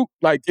lot of fruit.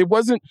 Like, it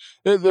wasn't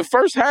the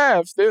first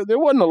half. There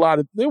wasn't a lot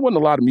of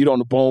meat on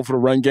the bone for the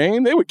run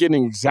game. They were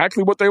getting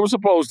exactly what they were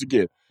supposed to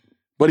get,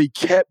 but he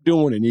kept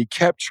doing it. And he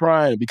kept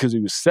trying because he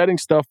was setting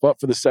stuff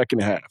up for the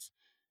second half.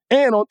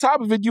 And on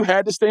top of it, you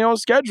had to stay on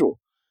schedule.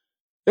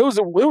 It was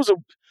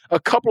a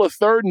couple of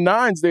 3rd and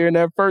 9s there in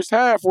that first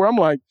half where I'm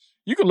like,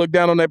 you can look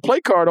down on that play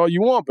card all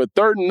you want, but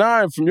 3rd and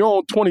 9 from your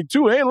own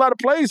 22, there ain't a lot of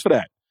plays for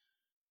that.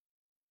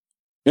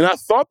 And I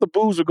thought the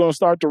boos were going to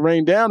start to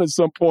rain down at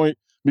some point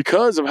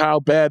because of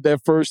how bad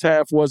that first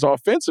half was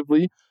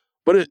offensively.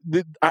 But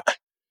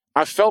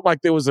I felt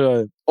like there was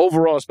a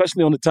overall,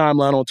 especially on the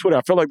timeline on Twitter,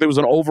 I felt like there was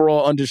an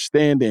overall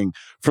understanding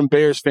from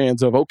Bears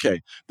fans of,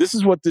 okay, this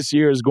is what this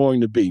year is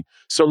going to be.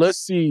 So let's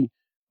see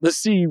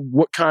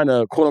what kind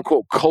of quote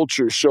unquote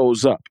culture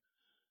shows up.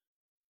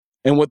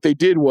 And what they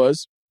did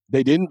was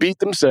they didn't beat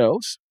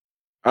themselves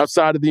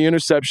outside of the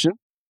interception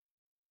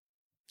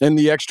and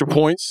the extra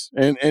points.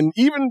 And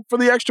even for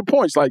the extra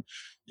points, like,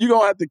 you're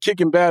going to have to kick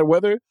in bad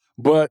weather,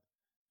 but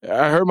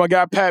I heard my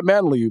guy Pat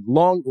Manley,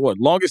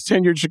 longest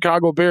tenured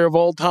Chicago Bear of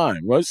all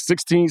time,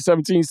 16,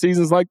 17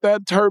 seasons like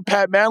that. Heard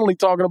Pat Manley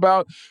talking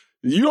about,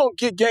 you don't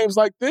get games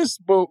like this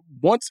but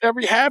once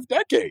every half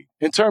decade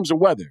in terms of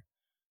weather.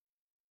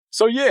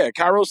 So, yeah,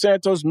 Cairo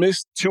Santos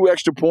missed 2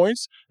 extra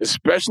points,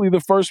 especially the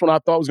first one I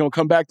thought was going to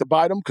come back to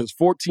bite him because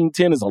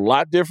 14-10 is a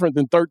lot different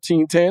than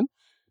 13-10.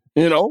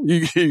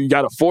 You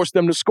got to force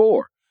them to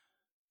score.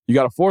 You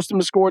got to force them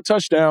to score a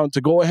touchdown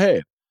to go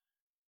ahead.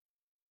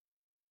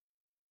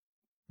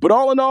 But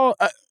all in all,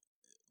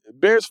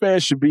 Bears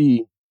fans should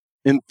be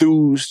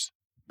enthused.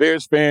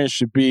 Bears fans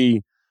should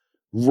be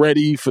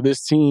ready for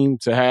this team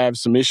to have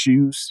some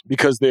issues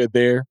because they're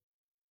there.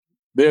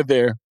 They're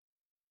there.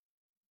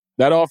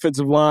 That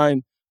offensive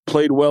line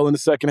played well in the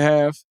second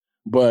half,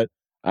 but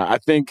I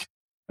think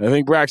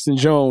Braxton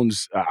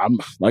Jones,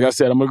 like I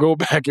said, I'm going to go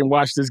back and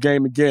watch this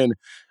game again.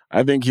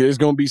 I think there's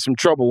going to be some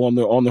trouble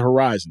on the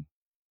horizon.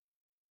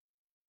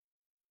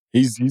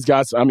 He's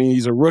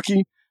a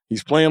rookie.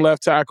 He's playing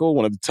left tackle,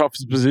 one of the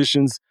toughest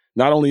positions,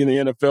 not only in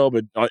the NFL,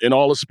 but in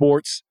all the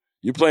sports.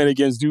 You're playing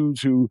against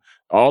dudes who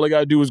all they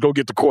got to do is go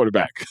get the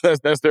quarterback.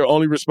 That's their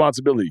only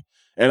responsibility.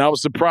 And I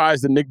was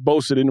surprised that Nick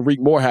Bosa didn't wreak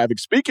more havoc.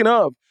 Speaking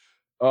of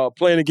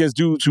playing against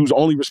dudes whose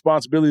only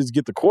responsibility is to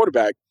get the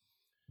quarterback,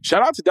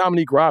 shout out to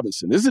Dominique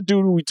Robinson. This is a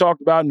dude who we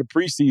talked about in the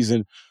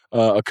preseason,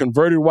 a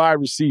converted wide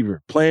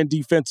receiver, playing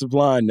defensive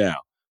line now,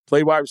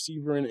 played wide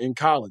receiver in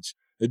college.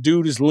 The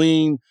dude is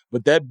lean,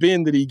 but that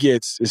bend that he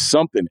gets is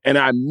something. And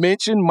I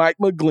mentioned Mike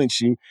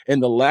McGlinchey in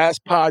the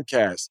last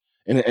podcast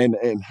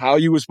and how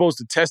you were supposed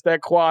to test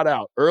that quad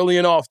out early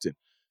and often.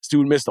 This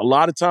dude missed a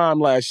lot of time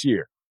last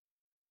year.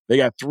 They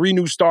got 3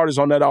 new starters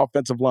on that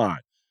offensive line.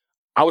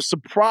 I was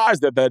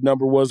surprised that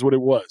number was what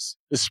it was,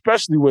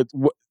 especially with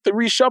the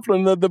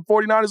reshuffling of the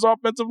 49ers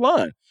offensive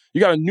line.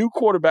 You got a new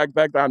quarterback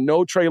back there. I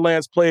know Trey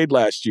Lance played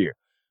last year,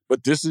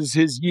 but this is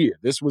his year.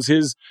 This was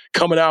his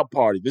coming out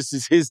party. This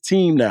is his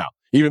team now,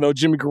 even though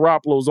Jimmy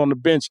Garoppolo's on the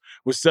bench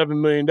with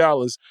 $7 million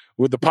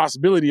with the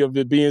possibility of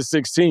it being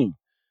 16.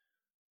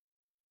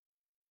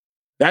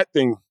 That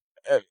thing,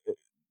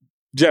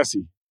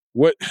 Jesse,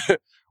 what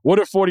what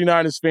are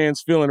 49ers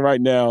fans feeling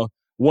right now,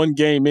 one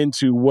game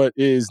into what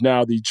is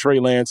now the Trey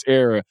Lance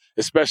era,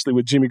 especially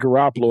with Jimmy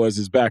Garoppolo as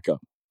his backup?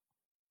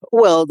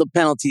 Well, the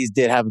penalties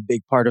did have a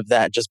big part of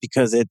that, just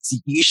because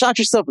you shot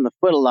yourself in the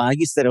foot a lot. Like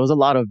you said, it was a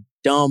lot of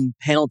dumb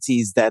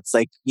penalties. That's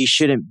like you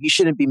shouldn't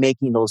be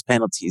making those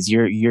penalties.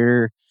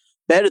 You're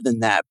better than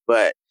that.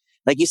 But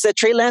like you said,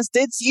 Trey Lance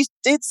did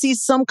see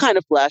some kind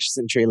of flashes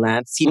in Trey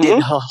Lance. He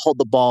did hold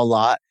the ball a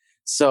lot.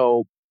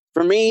 So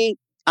for me,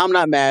 I'm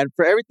not mad.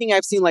 For everything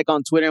I've seen like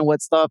on Twitter and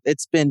what stuff,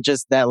 it's been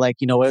just that, like,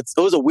 it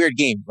was a weird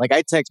game. Like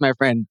I text my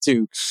friend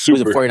too,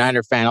 who's a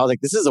 49er fan. I was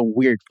like, this is a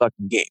weird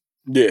fucking game.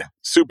 Yeah,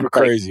 super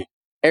crazy.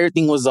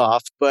 Everything was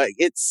off, but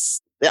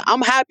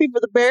I'm happy for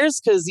the Bears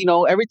because,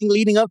 everything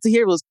leading up to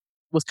here was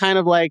kind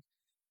of like,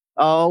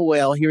 oh,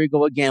 well, here we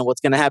go again.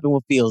 What's going to happen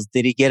with Fields?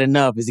 Did he get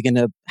enough? Is he going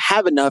to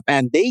have enough?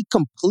 And they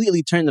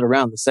completely turned it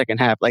around the second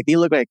half. Like, they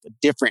look like a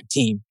different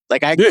team.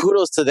 Like,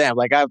 kudos to them.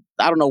 Like, I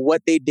don't know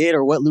what they did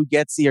or what Luke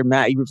Getsy or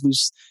Matt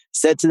Eberflus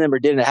said to them or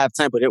did at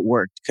halftime, but it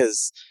worked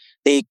because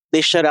they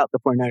shut out the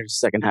 49ers the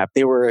second half.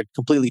 They were a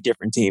completely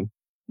different team.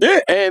 Yeah,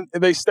 and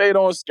they stayed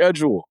on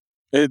schedule.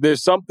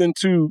 There's something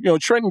to,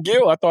 Trenton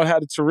Gill, I thought,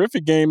 had a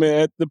terrific game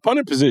at the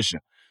punting position.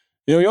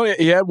 He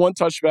had one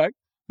touchback,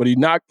 but he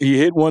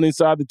hit one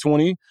inside the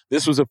 20.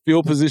 This was a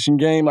field position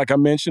game, like I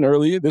mentioned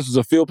earlier. This was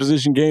a field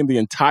position game the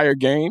entire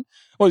game.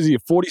 What was he,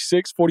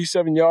 46,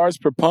 47 yards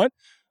per punt?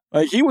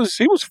 Like he was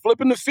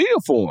flipping the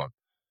field for him.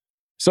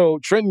 So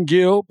Trenton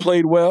Gill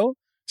played well,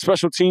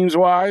 special teams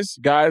wise.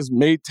 Guys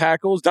made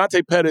tackles.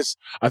 Dante Pettis,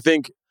 I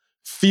think,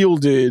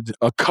 fielded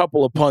a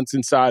couple of punts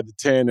inside the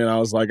 10, and I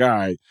was like, all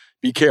right,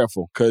 be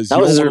careful, because that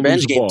was his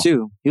revenge game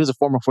too. He was a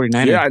former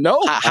 49er. Yeah, I know.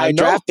 High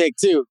draft pick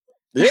too.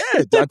 Yeah,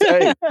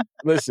 hey,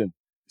 listen,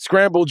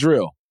 scramble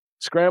drill,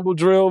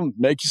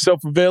 make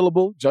yourself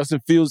available.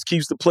 Justin Fields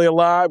keeps the play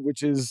alive,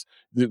 which is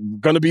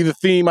going to be the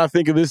theme, I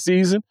think, of this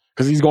season,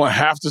 because he's going to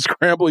have to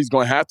scramble. He's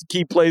going to have to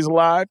keep plays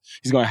alive.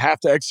 He's going to have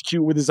to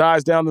execute with his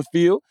eyes down the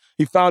field.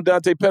 He found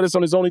Dante Pettis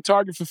on his only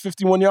target for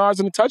 51 yards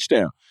and a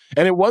touchdown.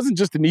 And it wasn't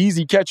just an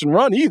easy catch and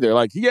run either.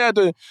 Like he had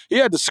to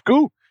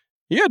scoop.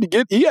 He had to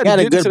get into that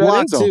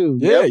end zone. Too.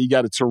 Yeah, he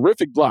got a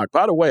terrific block.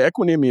 By the way,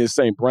 Equinemius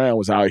St. Brown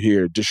was out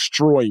here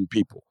destroying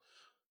people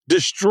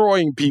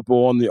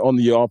on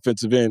the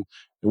offensive end.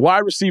 The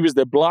wide receivers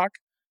that block,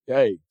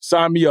 hey,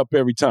 sign me up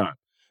every time.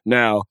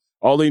 Now,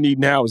 all they need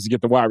now is to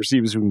get the wide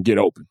receivers who can get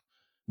open.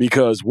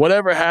 Because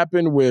whatever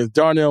happened with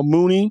Darnell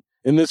Mooney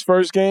in this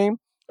first game,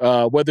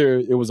 whether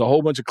it was a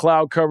whole bunch of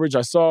cloud coverage,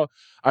 I saw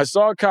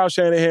Kyle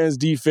Shanahan's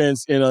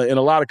defense in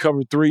a lot of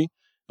cover 3.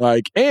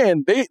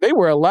 And they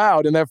were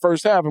allowed in that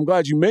first half. I'm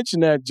glad you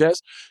mentioned that,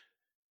 Jess.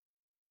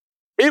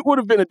 It would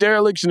have been a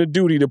dereliction of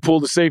duty to pull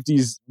the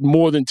safeties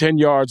more than 10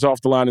 yards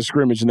off the line of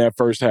scrimmage in that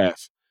first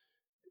half.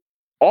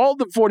 All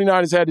the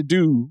 49ers had to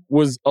do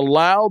was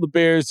allow the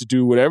Bears to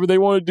do whatever they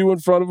want to do in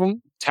front of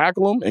them,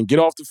 tackle them, and get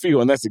off the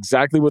field. And that's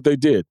exactly what they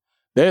did.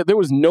 There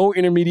was no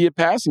intermediate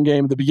passing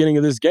game at the beginning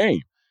of this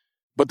game,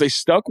 but they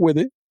stuck with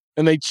it.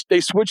 And they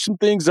switched some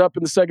things up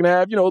in the second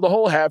half. The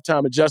whole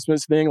halftime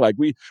adjustments thing, like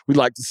we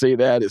like to say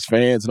that as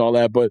fans and all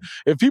that. But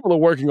if people are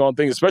working on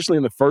things, especially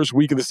in the first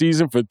week of the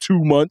season for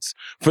 2 months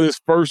for this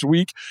first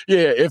week,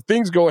 if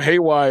things go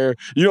haywire,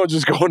 you don't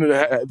just go into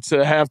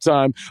the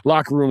halftime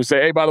locker room and say,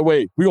 hey, by the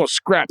way, we're going to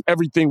scrap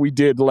everything we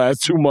did the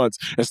last 2 months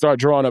and start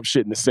drawing up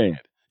shit in the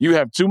sand. You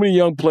have too many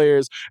young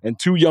players and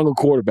too young a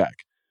quarterback.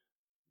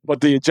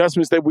 But the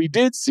adjustments that we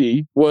did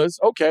see was,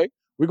 okay,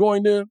 we're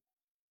going to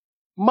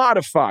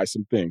modify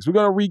some things. We're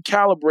going to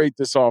recalibrate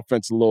this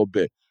offense a little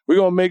bit. We're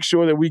going to make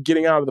sure that we're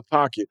getting out of the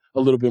pocket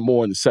a little bit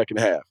more in the second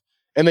half.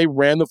 And they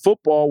ran the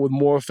football with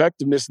more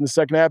effectiveness in the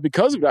second half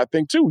because of it, I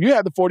think, too. You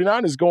had the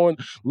 49ers going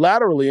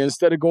laterally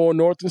instead of going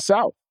north and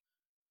south.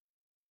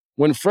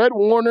 When Fred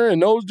Warner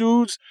and those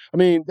dudes,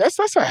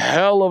 that's a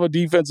hell of a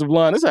defensive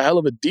line. That's a hell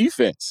of a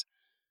defense.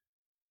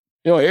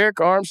 Eric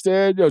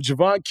Armstead,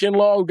 Javon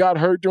Kinlaw, who got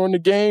hurt during the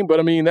game,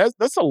 but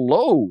that's a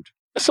load.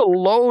 That's a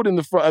load in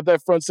the front,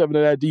 that front seven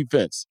of that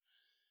defense.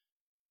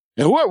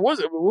 And who was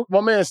it? My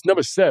man's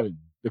number 7,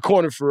 the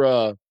corner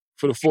for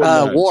the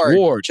 49ers.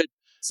 Ward.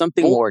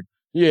 Ward.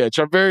 Yeah,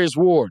 Charvarius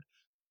Ward.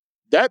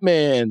 That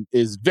man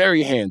is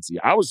very handsy.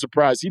 I was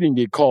surprised he didn't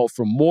get called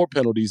for more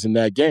penalties in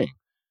that game.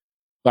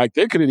 Like,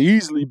 there could have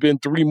easily been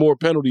 3 more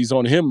penalties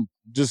on him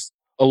just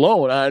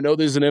alone. I know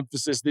there's an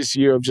emphasis this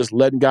year of just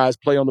letting guys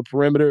play on the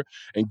perimeter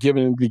and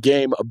giving the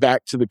game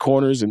back to the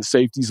corners and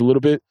safeties a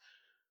little bit.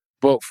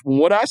 But from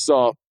what I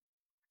saw,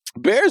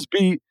 Bears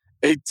beat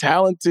a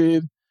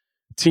talented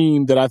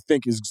team that I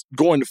think is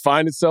going to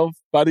find itself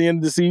by the end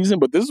of the season.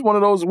 But this is one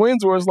of those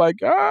wins where it's like,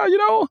 it's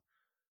all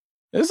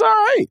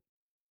right.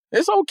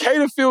 It's okay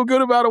to feel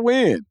good about a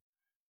win.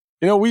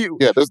 This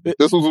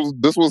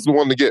was the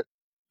one to get.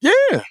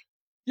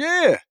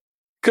 Yeah.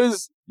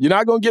 Because you're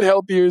not going to get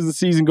healthier as the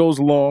season goes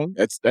along.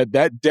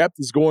 That depth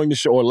is going to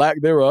show, or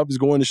lack thereof, is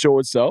going to show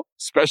itself,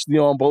 especially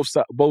on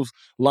both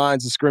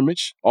lines of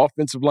scrimmage,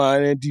 offensive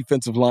line and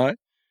defensive line.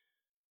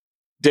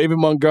 David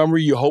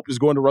Montgomery, you hope, is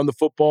going to run the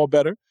football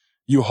better.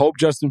 You hope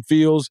Justin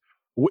Fields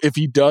if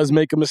he does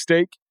make a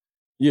mistake,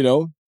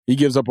 he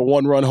gives up a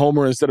 1-run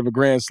homer instead of a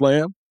grand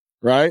slam,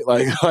 right?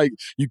 Like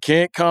you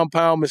can't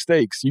compound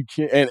mistakes. You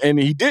can't, and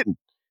he didn't.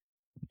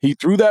 He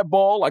threw that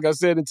ball, like I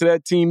said, into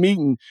that team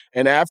meeting,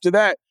 and after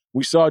that,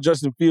 we saw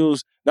Justin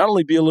Fields not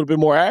only be a little bit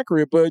more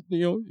accurate, but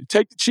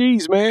take the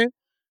cheese, man.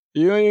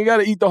 You ain't got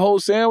to eat the whole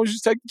sandwich.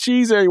 Just take the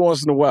cheese every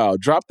once in a while.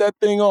 Drop that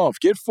thing off.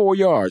 Get 4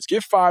 yards.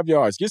 Get 5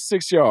 yards. Get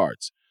 6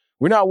 yards.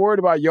 We're not worried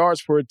about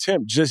yards per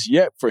attempt just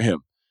yet for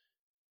him.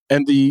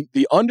 And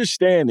the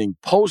understanding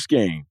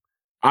post-game,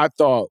 I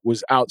thought,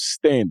 was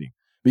outstanding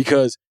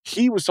because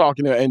he was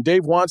talking, and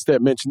Dave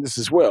Wanstead mentioned this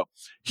as well.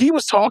 He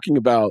was talking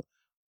about,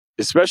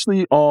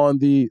 especially on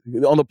the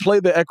play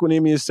that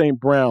Equanimeous St.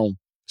 Brown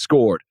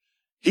scored,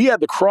 he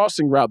had the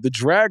crossing route, the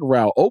drag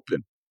route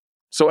open.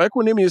 So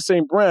Equanimeous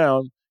St.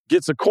 Brown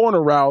gets a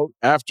corner route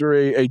after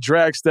a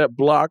drag step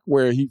block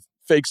where he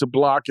fakes a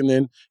block and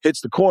then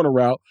hits the corner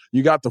route.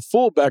 You got the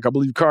fullback, I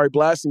believe Kari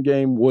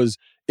Blasingame was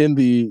in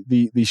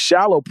the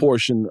shallow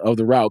portion of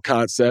the route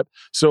concept.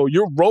 So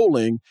you're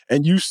rolling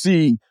and you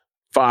see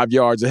 5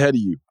 yards ahead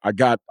of you. I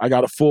got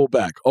a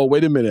fullback. Oh,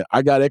 wait a minute.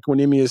 I got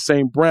Equanimeous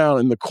St. Brown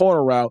in the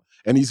corner route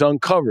and he's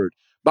uncovered.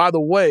 By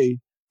the way,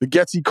 the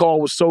Getsy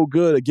call was so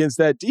good against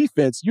that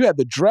defense. You had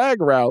the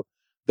drag route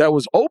that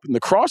was open,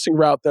 the crossing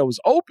route that was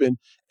open,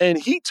 and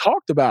he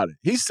talked about it.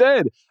 He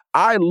said,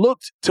 I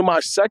looked to my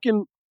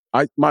second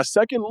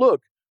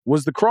look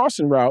was the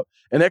crossing route,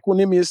 and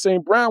Equanimeous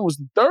St. Brown was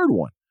the third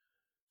one.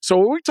 So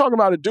when we're talking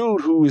about a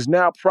dude who is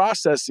now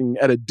processing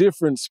at a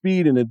different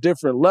speed and a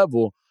different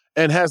level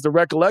and has the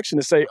recollection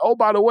to say, oh,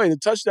 by the way, the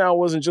touchdown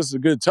wasn't just a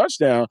good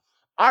touchdown.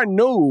 I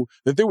knew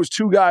that there was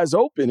 2 guys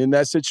open in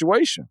that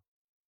situation.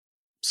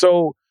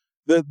 So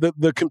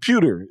the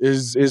computer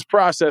is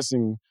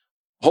processing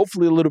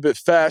hopefully a little bit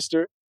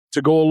faster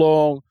to go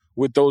along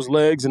with those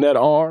legs and that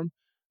arm.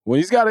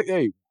 When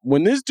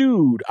this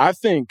dude, I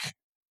think,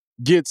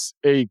 gets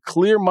a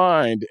clear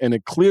mind and a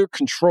clear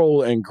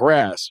control and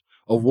grasp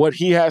of what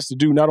he has to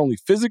do, not only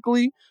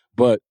physically,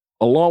 but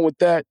along with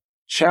that,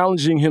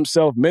 challenging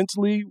himself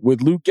mentally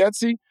with Luke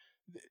Getsy,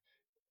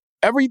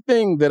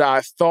 everything that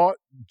I thought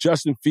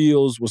Justin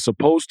Fields was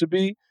supposed to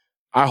be,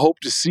 I hope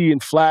to see in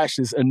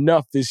flashes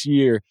enough this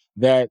year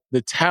that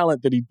the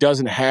talent that he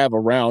doesn't have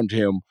around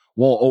him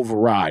won't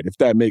override, if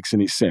that makes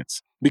any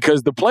sense.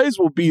 Because the plays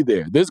will be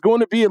there. There's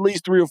going to be at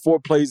least 3 or 4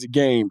 plays a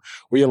game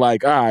where you're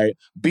like, all right,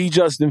 be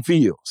Justin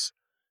Fields.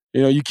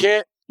 You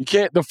can't,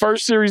 the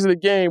first series of the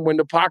game when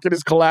the pocket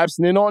is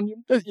collapsing in on you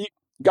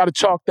got to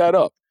chalk that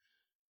up.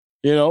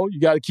 You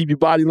got to keep your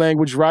body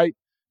language right.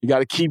 You got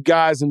to keep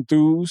guys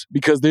enthused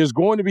because there's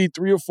going to be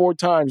 3 or 4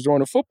 times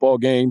during a football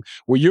game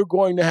where you're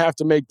going to have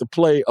to make the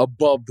play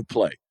above the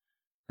play,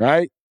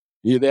 right?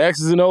 The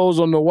X's and O's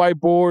on the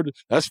whiteboard,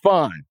 that's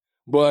fine.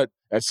 But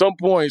at some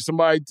point,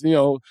 somebody,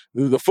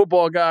 the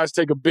football guys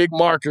take a big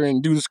marker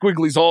and do the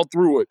squigglies all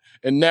through it.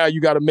 And now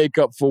you got to make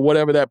up for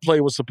whatever that play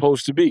was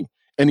supposed to be.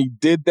 And he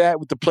did that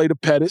with the play to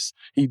Pettis.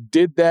 He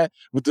did that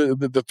with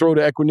the throw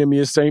to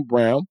Equanimeous St.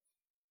 Brown.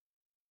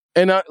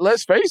 And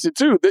let's face it,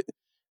 too.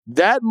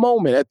 That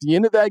moment at the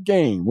end of that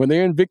game when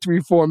they're in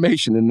victory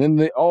formation and then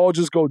they all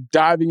just go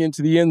diving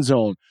into the end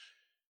zone,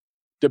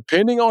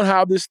 depending on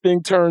how this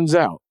thing turns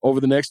out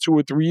over the next 2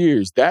 or 3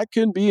 years, that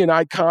can be an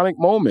iconic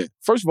moment.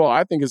 First of all,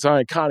 I think it's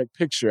an iconic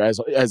picture as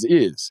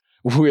is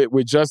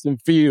with Justin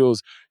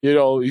Fields.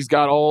 He's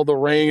got all the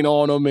rain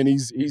on him and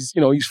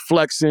he's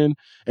flexing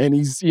and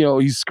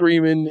he's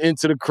screaming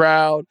into the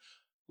crowd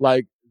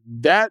like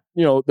that.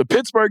 The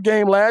Pittsburgh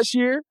game last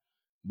year,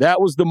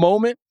 that was the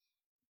moment.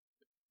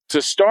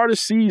 To start a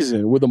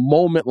season with a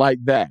moment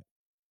like that,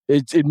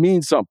 it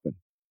means something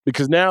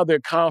because now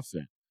they're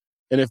confident.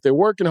 And if they're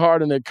working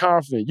hard and they're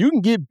confident, you can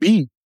get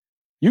beat.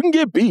 You can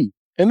get beat,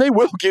 and they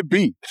will get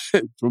beat.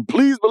 So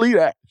please believe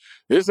that.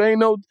 This ain't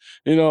no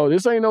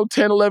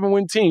 10-11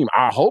 win team.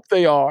 I hope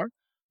they are,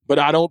 but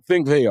I don't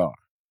think they are.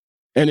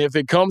 And if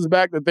it comes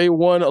back that they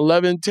won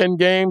 11, 10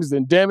 games,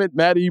 then damn it,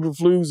 Matt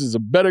Eberflus is a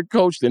better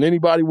coach than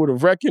anybody would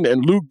have reckoned,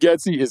 and Luke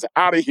Getsy is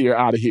out of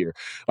here.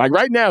 Like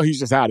right now, he's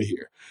just out of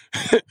here.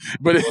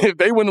 But if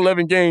they win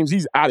 11 games,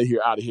 he's out of here.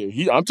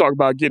 I'm talking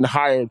about getting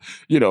hired,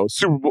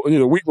 Super Bowl,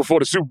 week before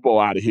the Super Bowl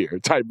out of here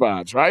type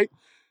vibes, right?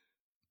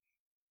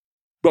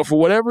 But for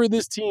whatever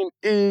this team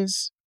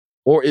is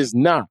or is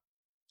not,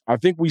 I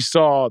think we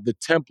saw the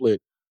template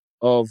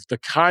of the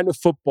kind of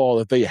football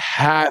that they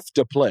have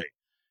to play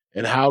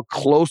and how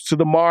close to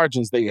the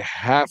margins they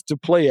have to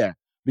play at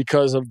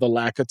because of the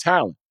lack of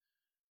talent.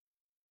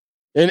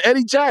 And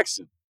Eddie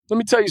Jackson, let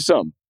me tell you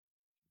something.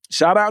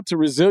 Shout out to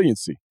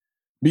resiliency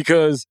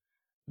because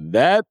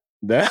that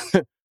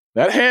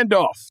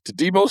handoff to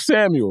Deebo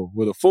Samuel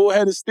with a full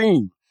head of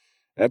steam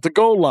at the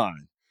goal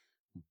line,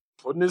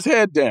 putting his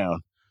head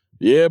down.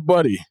 Yeah,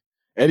 buddy.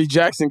 Eddie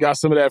Jackson got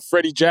some of that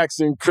Freddie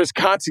Jackson, Chris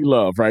Conte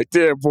love right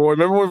there, boy.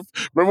 Remember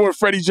when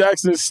Freddie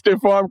Jackson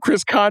stiff-armed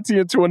Chris Conte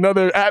into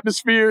another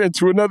atmosphere,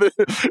 into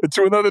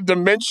another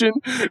dimension,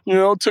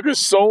 took his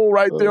soul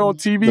right there on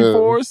TV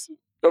for us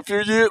a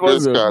few years.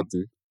 Chris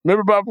Conte.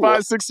 Remember about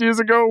 5-6 years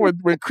ago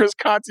when Chris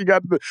Conte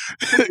got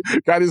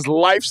got his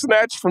life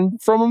snatched from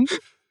him?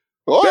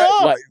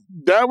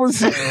 That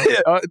was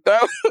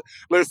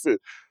listen.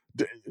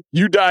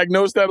 You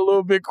diagnosed that a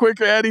little bit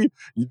quicker, Eddie.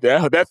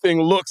 That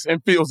thing looks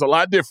and feels a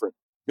lot different.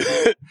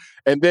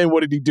 And then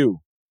what did he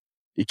do?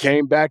 He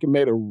came back and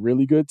made a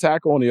really good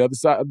tackle on the other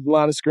side of the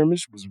line of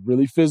scrimmage, was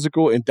really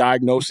physical in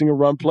diagnosing a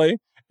run play,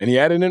 and he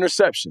had an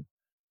interception.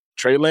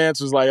 Trey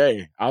Lance was like,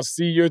 hey, I'll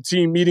see your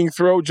team meeting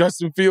throw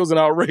Justin Fields and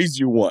I'll raise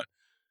you one.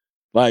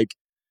 Like,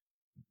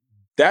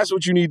 that's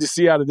what you need to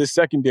see out of this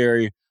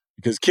secondary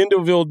because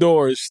Kendall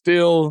Vildor is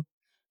still,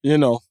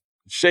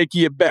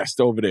 shaky at best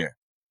over there.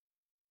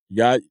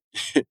 You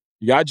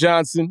got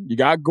Johnson, you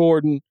got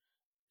Gordon,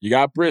 you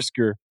got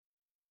Brisker,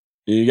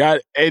 you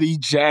got Eddie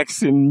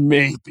Jackson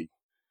maybe.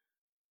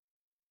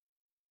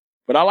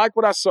 But I like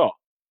what I saw.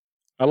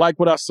 I like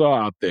what I saw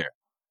out there.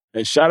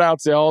 And shout out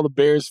to all the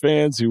Bears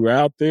fans who were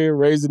out there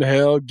raising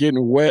hell,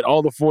 getting wet,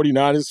 all the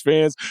 49ers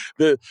fans.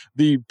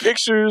 The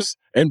pictures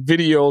and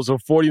videos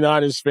of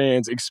 49ers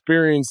fans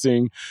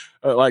experiencing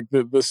like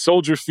the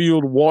Soldier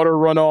Field water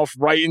runoff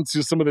right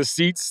into some of the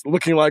seats,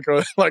 looking like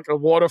a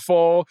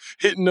waterfall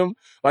hitting them.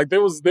 Like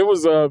there was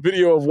a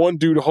video of one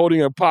dude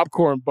holding a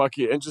popcorn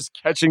bucket and just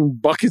catching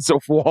buckets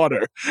of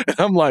water. And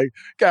I'm like,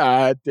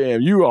 God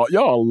damn,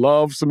 y'all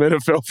love some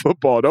NFL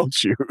football,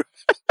 don't you?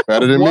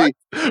 Better than me.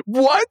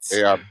 What?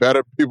 They are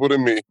better people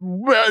than me.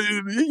 Well,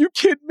 you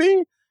kidding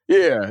me?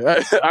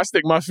 Yeah, I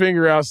stick my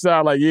finger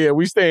outside like, yeah,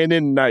 we staying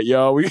in tonight,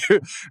 y'all.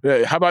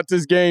 How about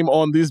this game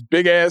on this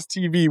big-ass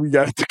TV we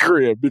got at the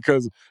crib?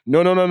 Because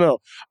no.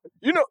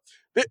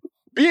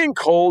 Being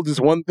cold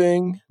is one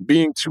thing.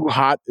 Being too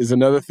hot is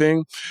another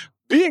thing.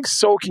 Being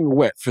soaking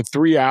wet for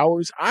 3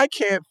 hours, I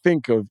can't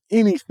think of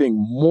anything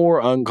more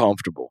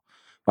uncomfortable.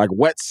 Like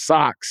wet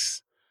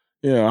socks.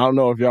 I don't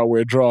know if y'all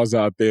wear drawers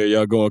out there.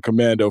 Y'all going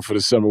commando for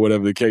the summer,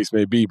 whatever the case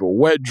may be. But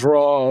wet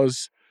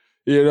drawers,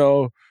 you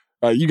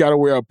got to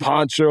wear a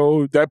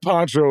poncho. That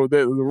poncho,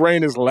 the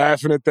rain is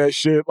laughing at that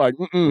shit. Like,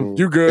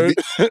 you good?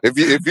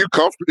 If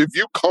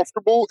you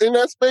comfortable in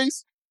that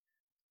space,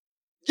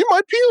 you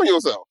might pee on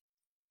yourself.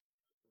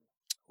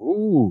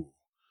 Ooh,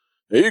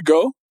 there you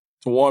go.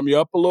 To warm you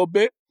up a little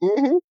bit.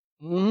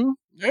 Yeah,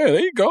 there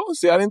you go.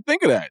 See, I didn't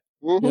think of that.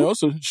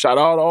 So shout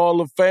out to all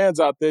the fans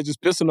out there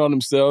just pissing on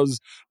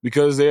themselves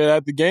because they're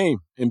at the game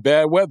in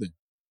bad weather.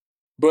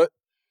 But,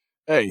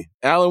 hey,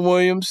 Alan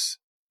Williams,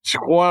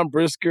 Jaquan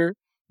Brisker,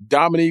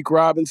 Dominique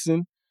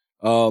Robinson.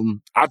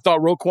 I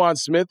thought Roquan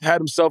Smith had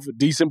himself a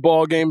decent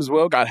ball game as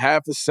well, got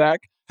half a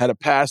sack, had a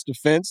pass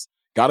defense,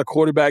 got a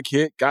quarterback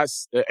hit, got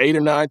 8 or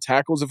 9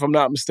 tackles, if I'm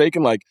not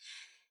mistaken. Like,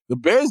 the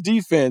Bears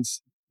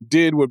defense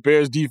did what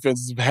Bears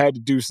defenses have had to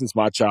do since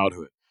my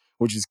childhood,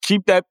 which is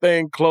keep that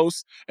thing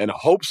close and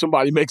hope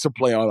somebody makes a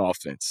play on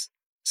offense.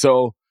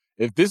 So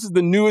if this is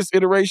the newest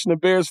iteration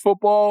of Bears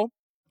football,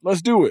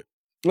 let's do it.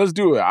 Let's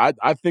do it.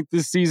 I think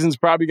this season's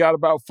probably got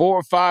about 4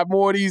 or 5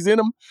 more of these in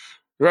them,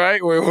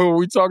 right? Where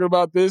we talking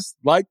about this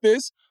like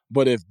this.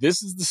 But if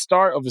this is the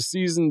start of a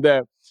season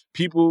that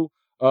people,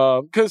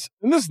 and this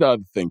is the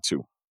other thing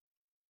too.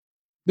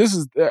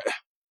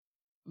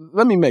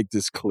 Let me make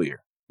this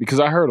clear because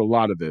I heard a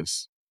lot of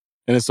this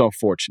and it's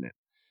unfortunate.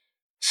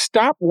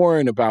 Stop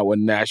worrying about what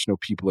national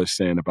people are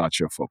saying about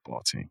your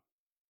football team.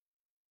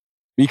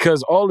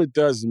 Because all it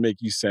does is make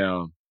you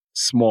sound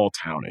small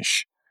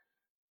townish.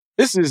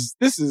 This is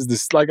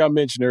like I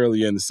mentioned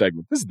earlier in the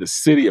segment, this is the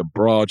city of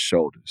broad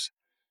shoulders.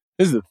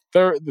 This is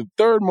the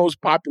third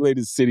most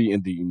populated city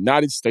in the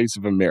United States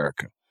of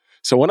America.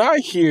 So when I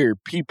hear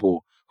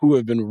people who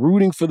have been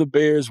rooting for the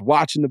Bears,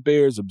 watching the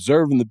Bears,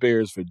 observing the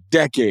Bears for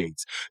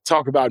decades,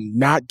 talk about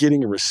not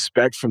getting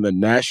respect from the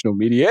national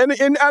media.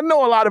 And I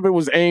know a lot of it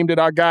was aimed at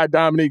our guy,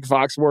 Dominique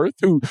Foxworth,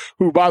 who,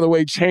 by the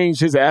way, changed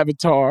his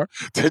avatar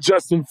to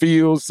Justin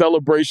Fields'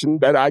 celebration,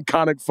 that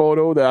iconic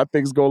photo that I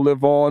think is going to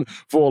live on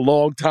for a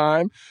long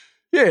time.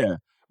 Yeah.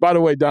 By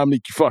the way,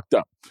 Dominique, you fucked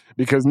up.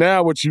 Because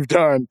now what you've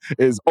done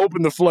is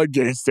open the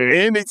floodgates to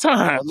any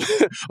time.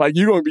 Like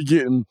you're going to be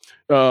getting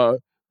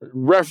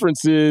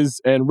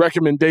references and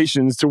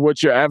recommendations to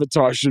what your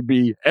avatar should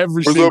be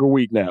every single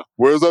week now.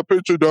 Where's that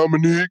picture,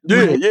 Dominique?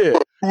 Yeah.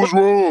 What's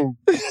wrong?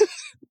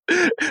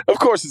 Of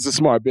course, it's a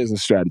smart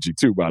business strategy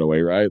too, by the way,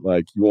 right?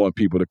 Like you want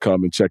people to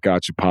come and check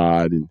out your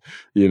pod and,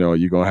 you're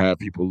going to have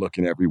people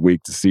looking every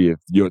week to see if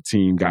your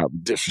team got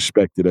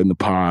disrespected in the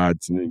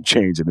pods and then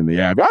change it in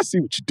the app. I see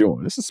what you're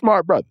doing. It's a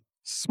smart brother.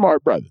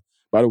 Smart brother.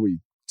 By the way,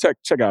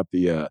 check out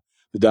the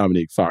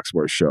Dominique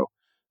Foxworth show.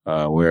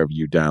 Wherever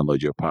you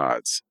download your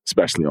pods,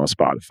 especially on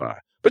Spotify.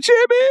 But yeah,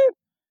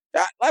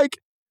 man,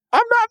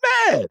 I'm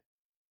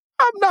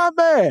not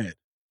mad.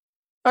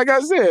 Like I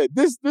said,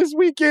 this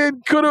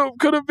weekend could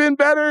have been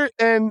better,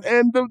 and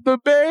the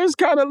Bears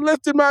kind of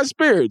lifted my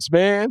spirits,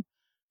 man.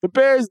 The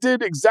Bears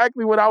did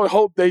exactly what I would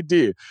hope they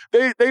did.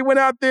 They went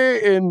out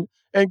there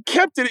and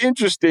kept it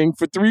interesting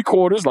for 3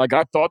 quarters, like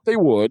I thought they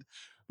would.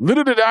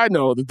 Little did I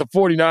know that the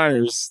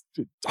 49ers'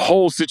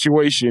 whole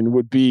situation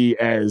would be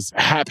as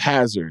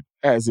haphazard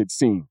as it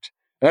seemed.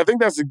 And I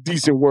think that's a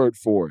decent word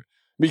for it.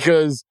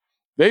 because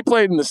they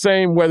played in the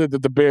same weather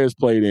that the Bears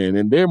played in,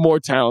 and they're more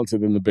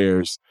talented than the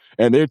Bears,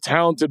 and their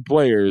talented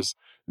players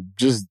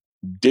just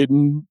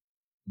didn't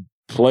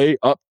play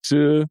up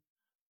to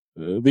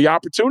the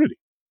opportunity.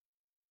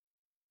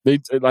 They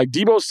like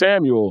Deebo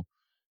Samuel.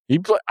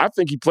 I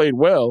think he played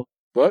well,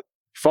 but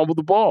fumbled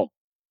the ball.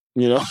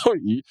 You know,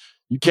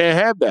 you can't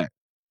have that.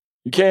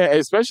 You can't,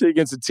 especially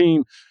against a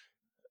team.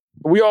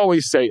 We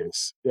always say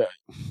this, yeah.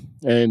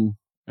 And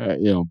I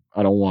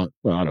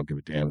don't give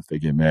a damn if they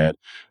get mad.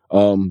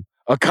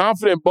 A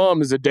confident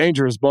bum is a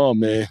dangerous bum,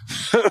 man.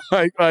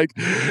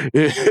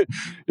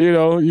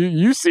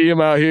 You see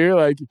him out here.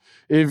 Like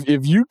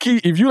if you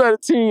let a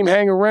team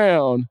hang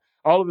around,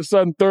 all of a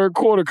sudden third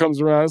quarter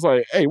comes around, it's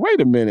like, hey, wait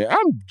a minute,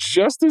 I'm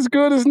just as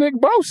good as Nick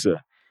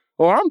Bosa,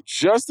 or I'm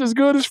just as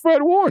good as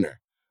Fred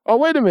Warner. Oh,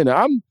 wait a minute,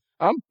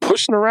 I'm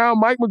pushing around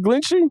Mike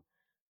McGlinchey.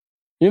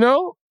 You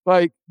know,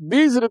 like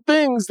these are the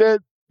things that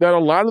a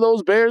lot of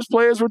those Bears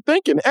players were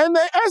thinking, and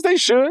as they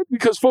should,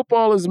 because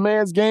football is a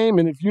man's game,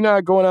 and if you're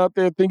not going out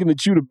there thinking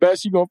that you're the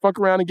best, you're going to fuck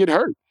around and get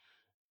hurt.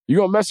 You're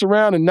going to mess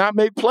around and not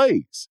make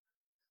plays.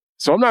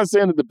 So I'm not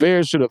saying that the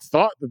Bears should have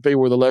thought that they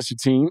were the lesser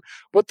team,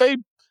 but they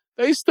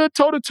stood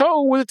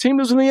toe-to-toe with a team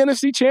that was in the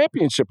NFC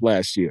Championship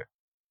last year.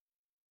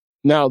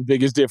 Now, the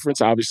biggest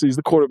difference, obviously, is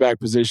the quarterback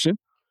position.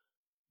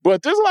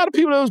 But there's a lot of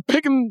people that was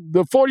picking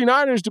the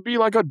 49ers to be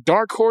like a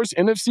dark horse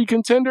NFC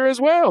contender as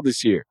well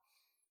this year.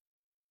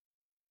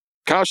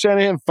 Kyle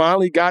Shanahan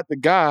finally got the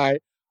guy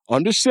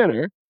under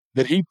center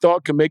that he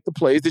thought could make the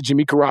plays that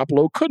Jimmy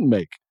Garoppolo couldn't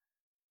make.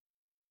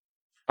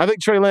 I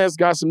think Trey Lance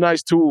got some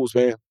nice tools,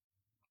 man.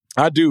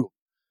 I do.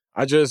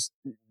 I just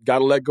got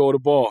to let go of the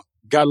ball.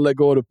 Got to let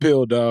go of the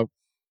pill, dog.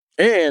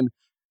 And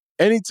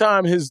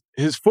anytime his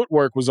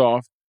footwork was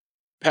off,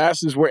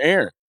 passes were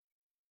errant,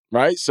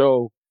 right?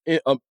 So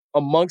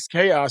amongst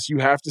chaos, you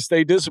have to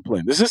stay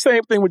disciplined. It's the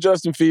same thing with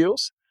Justin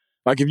Fields.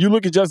 Like, if you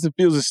look at Justin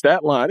Fields'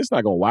 stat line, it's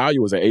not going to wow you.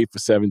 It was an 8 for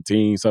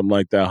 17, something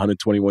like that,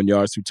 121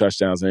 yards, 2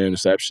 touchdowns, and an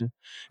interception.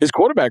 His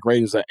quarterback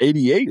rating is at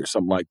 88 or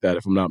something like that,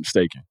 if I'm not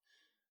mistaken.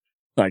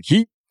 Like,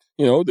 the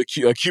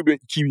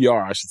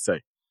QBR, I should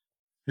say.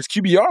 His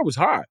QBR was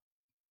high.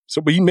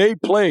 But he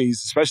made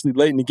plays, especially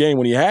late in the game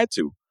when he had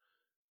to.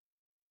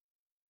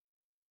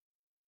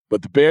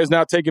 But the Bears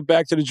now take it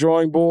back to the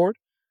drawing board.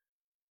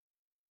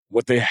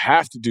 What they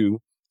have to do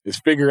is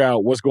figure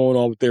out what's going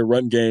on with their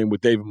run game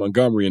with David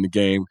Montgomery in the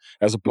game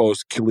as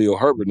opposed to Khalil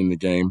Herbert in the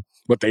game.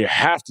 What they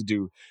have to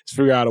do is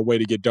figure out a way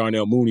to get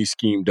Darnell Mooney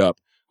schemed up.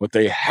 What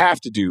they have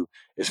to do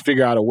is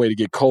figure out a way to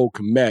get Cole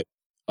Kmet,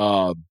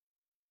 I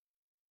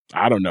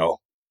don't know,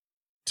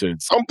 to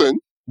something.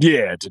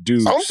 Yeah, to do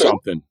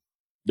something.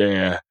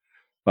 Yeah,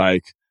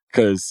 like,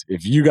 because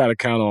if you got to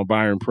count on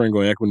Byron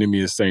Pringle and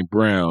Equinemius St.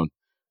 Brown,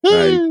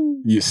 like,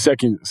 your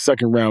second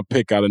round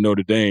pick out of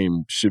Notre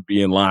Dame should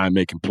be in line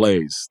making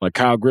plays. Like,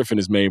 Kyle Griffin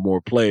has made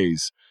more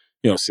plays,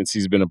 since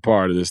he's been a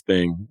part of this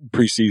thing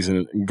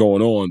preseason and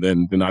going on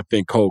than I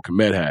think Cole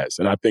Kmet has.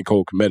 And I think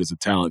Cole Kmet is a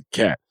talented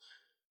cat.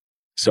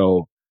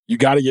 So you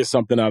got to get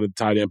something out of the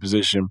tight end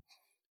position.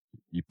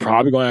 You're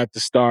probably going to have to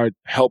start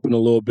helping a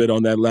little bit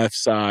on that left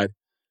side.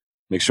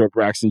 Make sure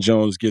Braxton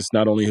Jones gets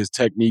not only his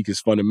technique,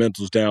 his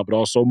fundamentals down, but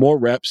also more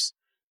reps.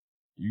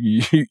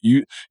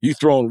 You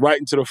thrown right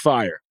into the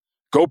fire.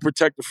 Go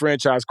protect the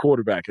franchise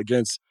quarterback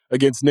against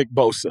Nick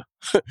Bosa,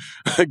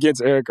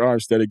 against Eric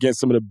Armstead, against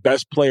some of the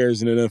best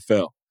players in the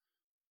NFL.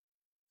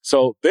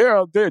 So there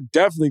are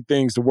definitely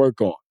things to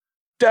work on.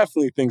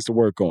 Definitely things to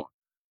work on.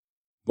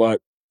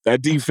 But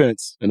that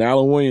defense and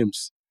Alan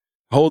Williams,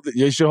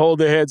 they should hold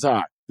their heads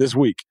high this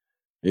week.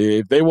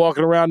 If they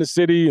walking around the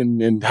city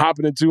and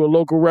hopping into a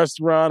local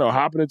restaurant or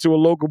hopping into a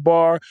local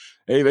bar,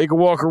 hey, they can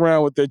walk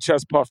around with their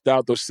chest puffed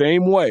out the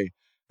same way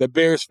that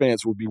Bears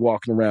fans will be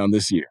walking around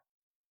this year.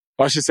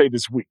 I should say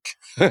this week,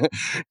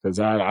 because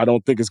I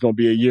don't think it's going to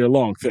be a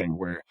year-long thing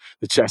where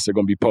the chests are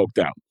going to be poked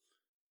out.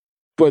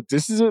 But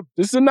this is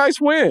a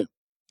nice win.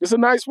 It's a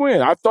nice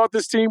win. I thought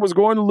this team was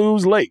going to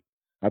lose late.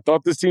 I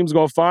thought this team was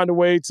going to find a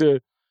way to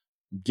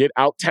get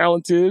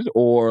out-talented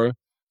or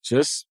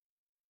just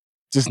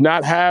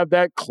not have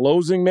that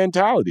closing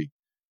mentality.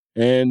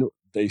 And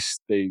they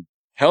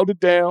held it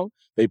down.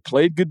 They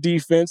played good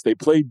defense. They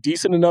played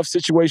decent enough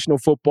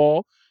situational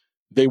football.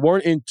 They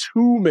weren't in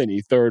too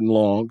many third and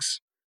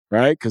longs,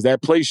 right? Because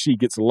that play sheet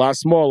gets a lot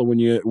smaller when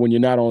you're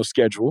not on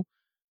schedule.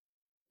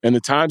 And the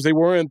times they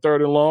were in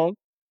third and long,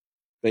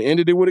 they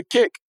ended it with a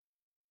kick.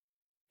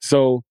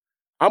 So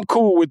I'm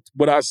cool with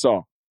what I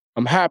saw.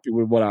 I'm happy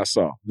with what I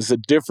saw. This is a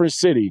different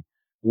city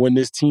when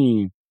this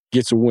team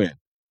gets a win.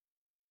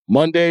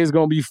 Monday is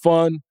going to be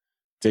fun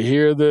to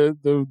hear the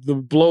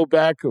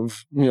blowback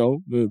of,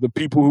 the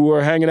people who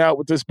are hanging out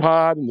with this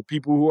pod and the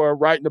people who are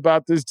writing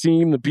about this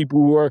team, the people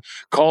who are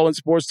calling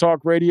sports talk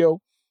radio.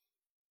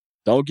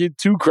 Don't get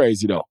too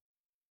crazy, though.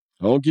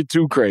 Don't get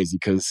too crazy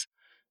because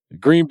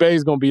Green Bay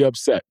is going to be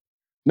upset.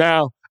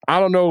 Now, I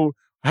don't know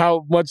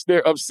how much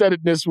their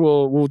upsetness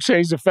will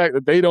change the fact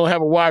that they don't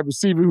have a wide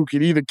receiver who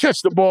can either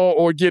catch the ball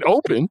or get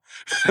open.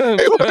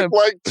 They look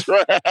like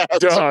trash.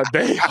 Duh,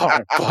 they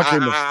are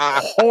fucking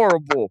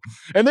horrible.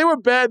 And they were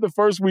bad the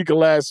first week of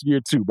last year,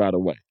 too, by the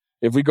way,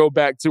 if we go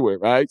back to it,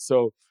 right?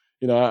 So,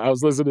 I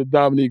was listening to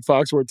Dominique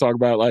Foxworth talk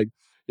about,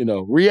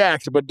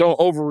 react, but don't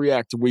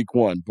overreact to week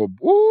one. But,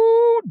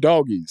 woo,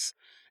 doggies.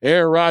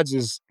 Aaron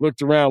Rodgers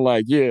looked around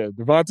like, yeah,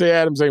 Devontae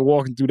Adams ain't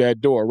walking through that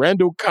door.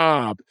 Randall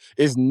Cobb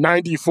is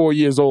 94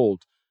 years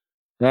old,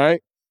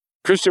 right?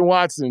 Christian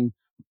Watson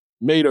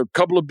made a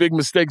couple of big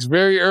mistakes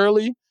very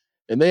early,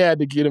 and they had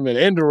to get him an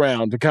end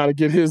around to kind of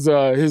get his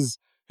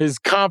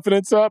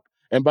confidence up.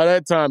 And by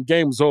that time,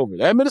 game was over.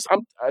 That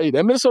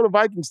Minnesota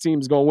Vikings team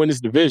is going to win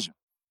this division.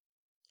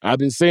 I've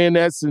been saying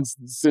that since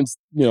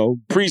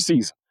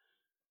preseason.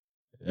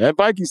 That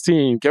Vikings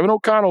team, Kevin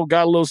O'Connell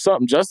got a little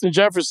something. Justin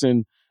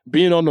Jefferson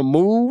being on the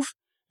move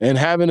and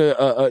having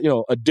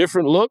a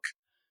different look.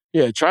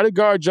 Yeah, try to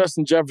guard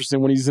Justin Jefferson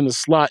when he's in the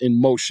slot in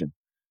motion.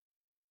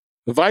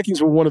 The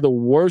Vikings were one of the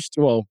worst.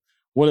 Well,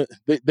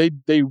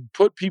 they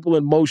put people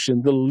in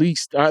motion the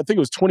least. I think it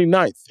was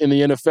 29th in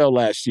the NFL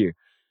last year.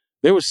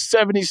 There were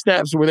 70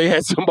 snaps where they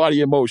had somebody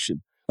in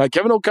motion. Like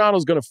Kevin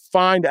O'Connell's going to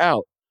find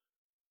out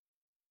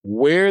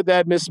where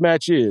that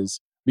mismatch is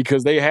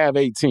because they have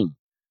 18.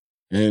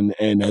 And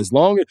as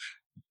long as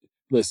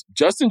listen,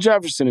 Justin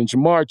Jefferson and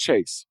Jamar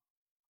Chase,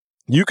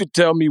 you could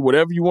tell me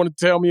whatever you want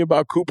to tell me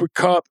about Cooper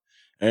Kupp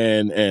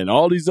and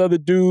all these other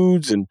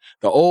dudes and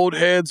the old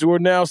heads who are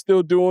now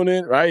still doing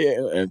it, right?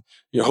 And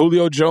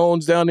Julio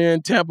Jones down there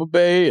in Tampa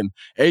Bay and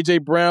A.J.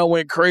 Brown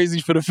went crazy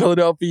for the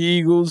Philadelphia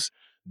Eagles.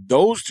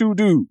 Those two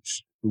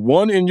dudes,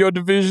 one in your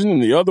division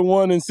and the other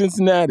one in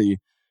Cincinnati,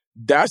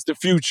 that's the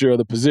future of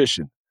the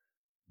position.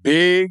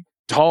 Big,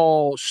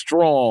 tall,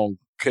 strong,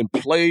 can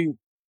play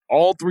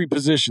all three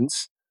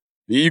positions.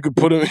 You could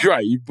put him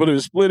right. You could put him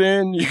in split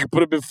end. You could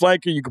put him in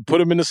flanker. You could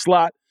put him in the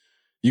slot.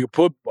 You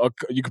could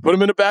put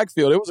him in the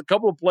backfield. There was a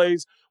couple of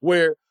plays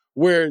where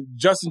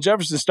Justin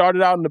Jefferson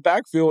started out in the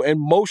backfield and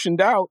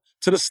motioned out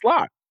to the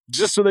slot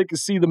just so they could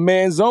see the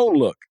man zone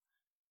look.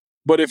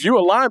 But if you're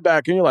a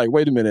linebacker and you're like,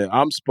 wait a minute,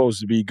 I'm supposed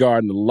to be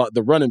guarding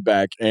the running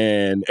back,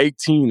 and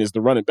 18 is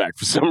the running back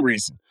for some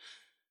reason.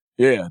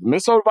 Yeah, the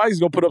Minnesota Vikings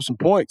going to put up some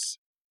points.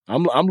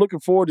 I'm looking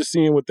forward to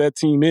seeing what that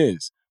team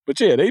is. But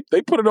yeah,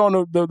 they put it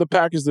on the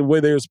Packers the way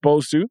they were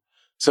supposed to.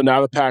 So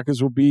now the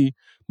Packers will be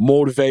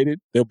motivated.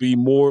 They'll be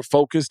more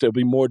focused. They'll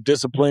be more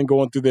disciplined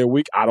going through their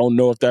week. I don't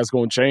know if that's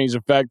going to change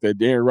the fact that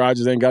Aaron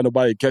Rodgers ain't got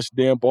nobody to catch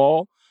the damn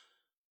ball.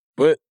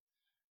 But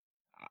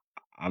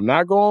I'm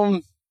not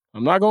going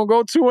to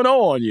go 2-0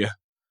 on you.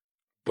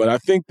 But I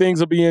think things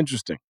will be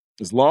interesting.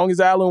 As long as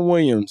Allen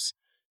Williams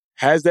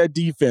has that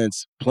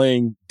defense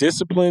playing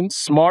disciplined,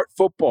 smart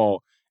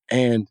football,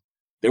 and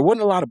there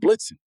wasn't a lot of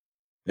blitzing.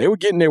 They were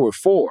getting there with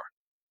 4.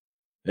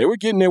 They were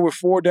getting there with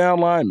 4 down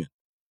linemen.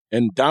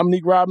 And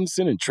Dominique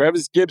Robinson and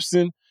Travis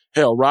Gibson,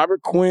 hell,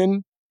 Robert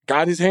Quinn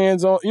got his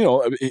hands on,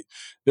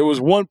 there was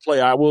one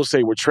play, I will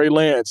say, where Trey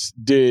Lance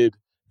did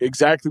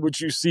exactly what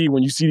you see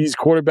when you see these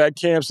quarterback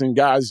camps and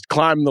guys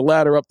climbing the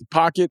ladder up the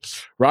pocket.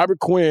 Robert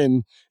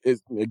Quinn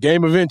is a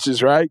game of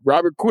inches, right?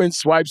 Robert Quinn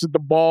swipes at the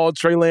ball.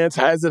 Trey Lance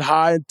has it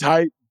high and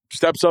tight,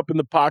 steps up in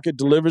the pocket,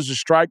 delivers a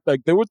strike.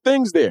 Like, there were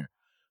things there.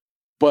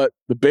 But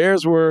the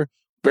Bears were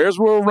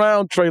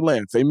around Trey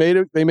Lance. They made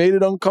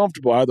it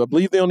uncomfortable. I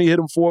believe they only hit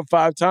him 4 or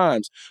 5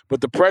 times, but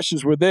the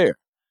pressures were there.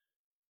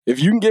 If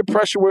you can get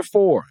pressure with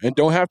 4 and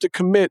don't have to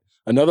commit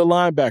another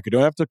linebacker,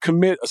 don't have to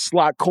commit a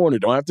slot corner,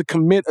 don't have to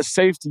commit a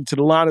safety to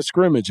the line of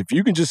scrimmage, if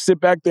you can just sit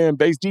back there and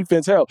base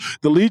defense, hell,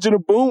 the Legion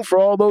of Boom for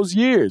all those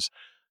years,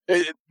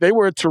 they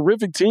were a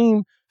terrific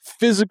team,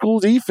 physical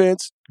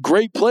defense,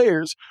 great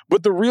players,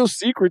 but the real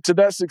secret to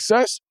that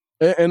success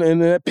and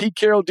that Pete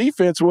Carroll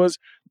defense was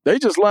they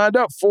just lined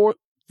up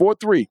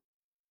 4-3.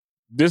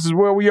 This is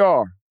where we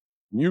are.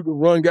 You can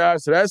run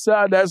guys to that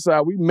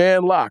side. We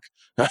man lock.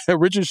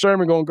 Richard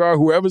Sherman going to guard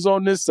whoever's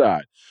on this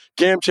side.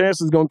 Cam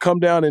Chancellor's going to come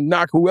down and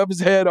knock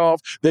whoever's head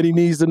off that he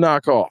needs to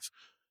knock off.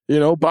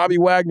 Bobby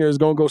Wagner is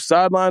going to go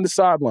sideline to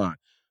sideline.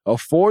 A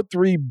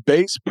 4-3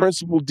 base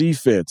principle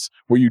defense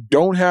where you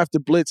don't have to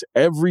blitz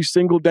every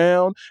single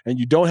down and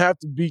you don't have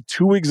to be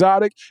too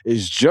exotic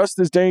is just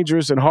as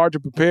dangerous and hard to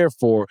prepare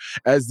for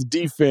as the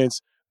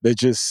defense that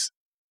just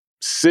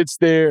sits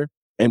there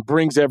and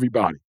brings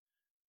everybody.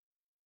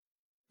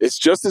 It's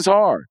just as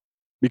hard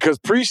because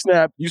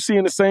pre-snap, you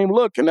seeing the same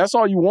look, and that's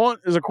all you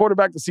want is a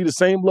quarterback to see the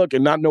same look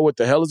and not know what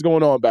the hell is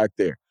going on back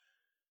there.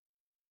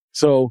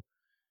 So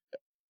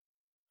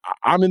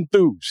I'm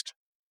enthused.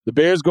 The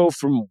Bears go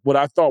from what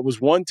I thought was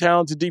one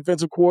talented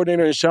defensive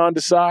coordinator in Sean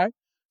Desai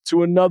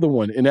to another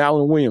one in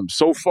Allen Williams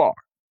so far.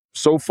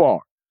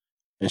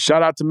 And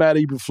shout out to Matt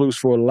Eberflus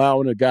for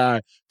allowing a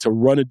guy to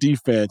run a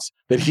defense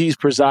that he's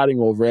presiding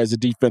over as a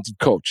defensive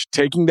coach,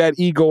 taking that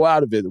ego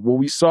out of it. What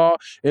we saw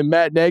in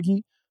Matt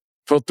Nagy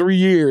for 3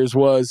 years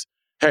was,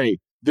 hey,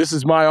 this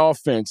is my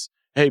offense.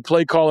 Hey,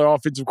 play caller,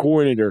 offensive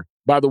coordinator.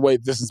 By the way,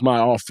 this is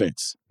my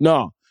offense.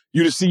 No,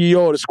 you're the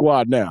CEO of the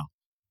squad now.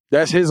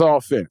 That's his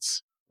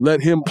offense.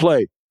 let him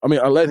play. I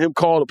let him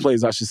call the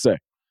plays, I should say.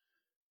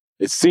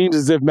 It seems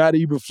as if Matt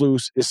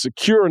Eberflus is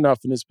secure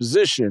enough in his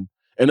position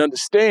and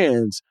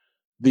understands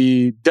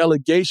the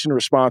delegation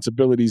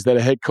responsibilities that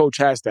a head coach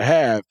has to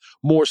have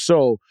more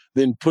so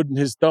than putting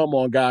his thumb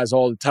on guys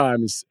all the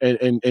time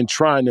and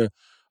trying to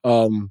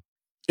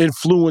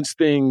influence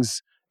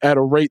things at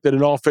a rate that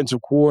an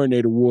offensive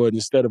coordinator would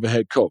instead of a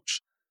head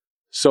coach.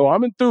 So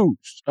I'm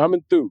enthused.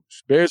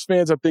 Bears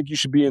fans, I think you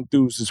should be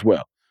enthused as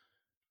well,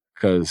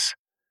 because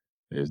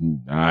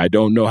I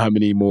don't know how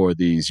many more of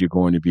these you're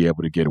going to be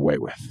able to get away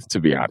with, to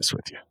be honest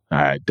with you.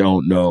 I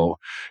don't know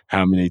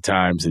how many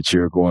times that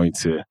you're going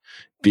to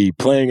be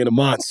playing in a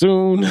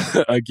monsoon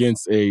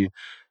against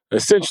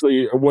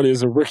essentially what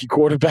is a rookie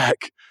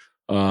quarterback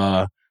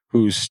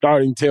whose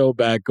starting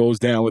tailback goes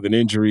down with an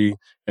injury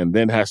and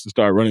then has to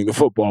start running the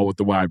football with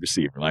the wide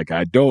receiver. Like,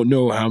 I don't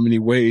know how many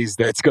ways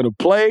that's going to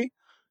play,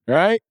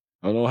 right?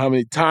 I don't know how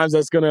many times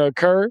that's going to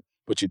occur,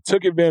 but you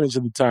took advantage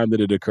of the time that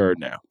it occurred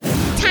now.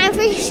 Time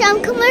for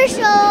some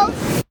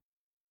commercials.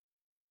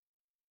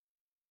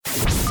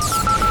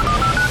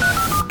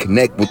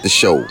 Connect with the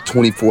show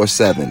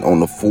 24/7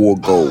 on the Full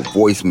Go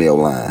voicemail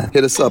line.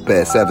 Hit us up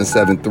at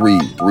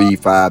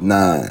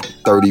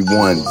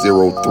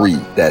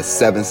 773-359-3103. That's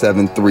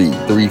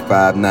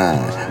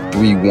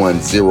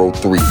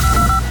 773-359-3103.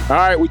 All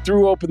right, we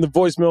threw open the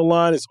voicemail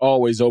line. It's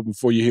always open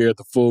for you here at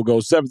the Full Go,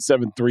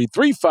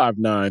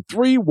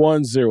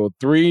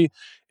 773-359-3103.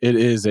 It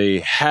is a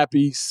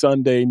happy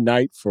Sunday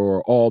night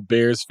for all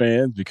Bears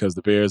fans because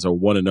the Bears are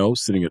 1-0,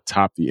 sitting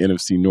atop the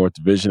NFC North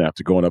Division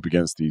after going up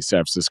against the San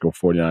Francisco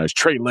 49ers,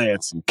 Trey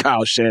Lance and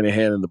Kyle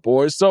Shanahan and the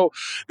boys. So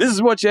this is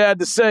what you had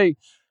to say.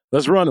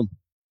 Let's run them.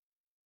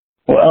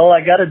 Well, I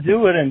got to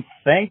do it and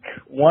thank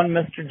one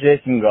Mr.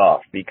 Jason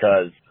Goff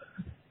because,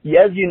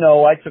 as you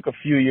know, I took a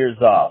few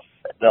years off.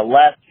 The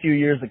last few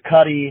years of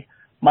Cuddy,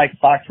 Mike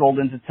Fox rolled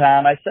into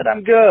town. I said,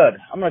 I'm good.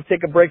 I'm going to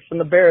take a break from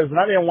the Bears, and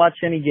I didn't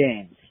watch any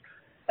games.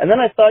 And then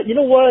I thought, you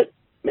know what?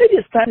 Maybe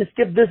it's time to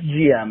skip this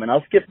GM, and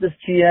I'll skip this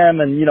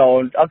GM, and,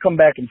 I'll come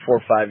back in 4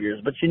 or 5 years.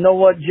 But you know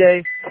what,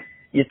 Jay?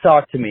 You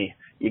talked to me.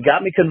 You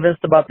got me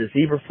convinced about this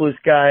Eberflus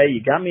guy.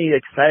 You got me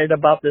excited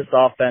about this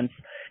offense.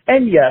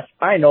 And yes,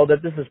 I know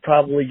that this is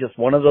probably just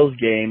one of those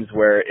games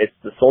where it's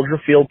the Soldier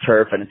Field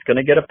turf and it's going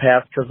to get a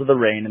pass because of the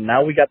rain. And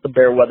now we got the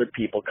Bear Weather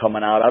people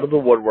coming out of the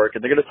woodwork,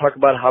 and they're going to talk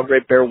about how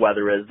great Bear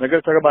Weather is. And they're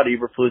going to talk about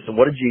Eberflus and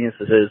what a genius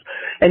this is.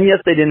 And yes,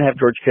 they didn't have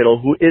George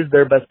Kittle, who is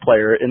their best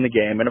player in the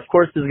game. And of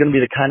course, this is going to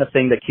be the kind of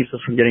thing that keeps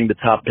us from getting the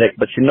top pick.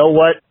 But you know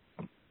what?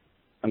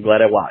 I'm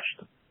glad I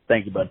watched.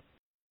 Thank you, bud.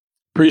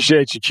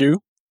 Appreciate you, Q.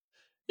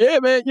 Yeah,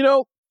 man,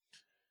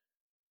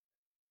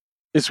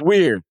 it's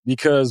weird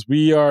because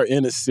we are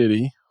in a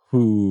city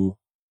who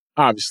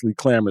obviously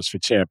clamors for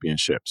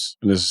championships,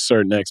 and there's a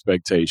certain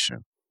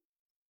expectation.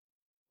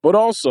 But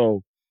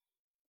also,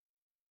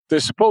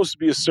 there's supposed to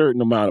be a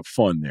certain amount of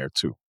fun there,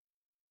 too.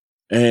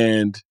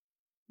 And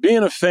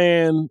being a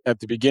fan at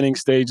the beginning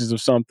stages of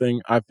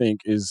something, I think,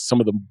 is some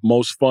of the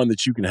most fun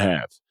that you can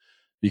have.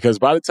 Because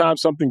by the time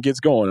something gets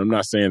going, I'm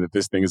not saying that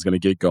this thing is going to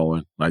get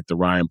going, like the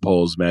Ryan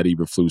Poles, Matt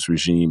Eberflus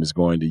regime is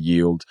going to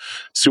yield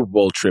Super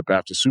Bowl trip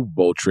after Super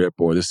Bowl trip,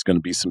 or this is going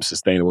to be some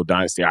sustainable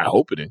dynasty. I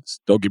hope it is.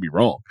 Don't get me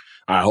wrong.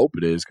 I hope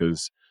it is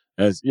because,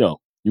 as you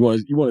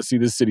want to see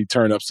this city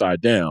turn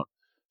upside down.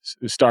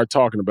 Start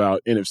talking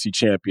about NFC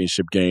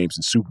championship games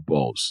and Super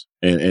Bowls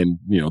and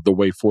the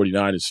way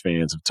 49ers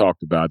fans have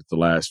talked about it the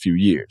last few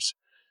years.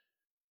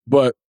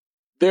 But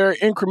there are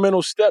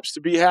incremental steps to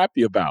be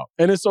happy about.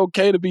 And it's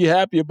okay to be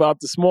happy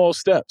about the small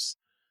steps.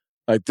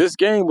 Like, this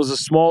game was a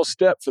small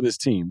step for this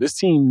team. This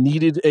team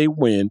needed a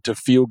win to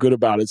feel good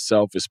about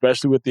itself,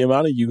 especially with the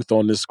amount of youth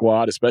on this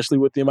squad, especially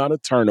with the amount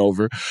of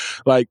turnover.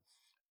 Like,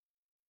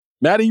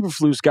 Matt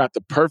Eberflus got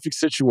the perfect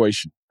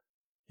situation.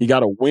 He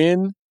got a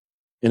win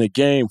in a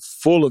game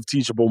full of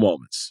teachable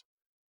moments.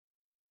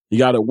 He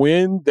got a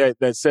win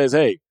that says,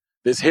 hey,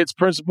 this hits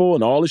principle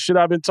and all the shit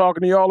I've been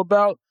talking to y'all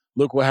about,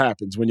 look what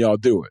happens when y'all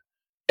do it.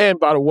 And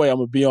by the way, I'm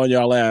going to be on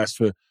y'all ass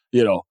for,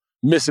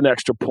 missing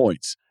extra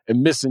points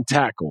and missing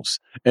tackles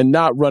and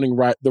not running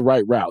the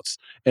right routes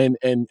and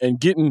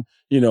getting,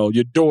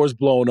 your doors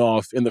blown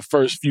off in the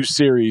first few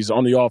series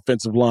on the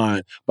offensive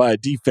line by a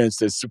defense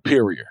that's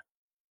superior.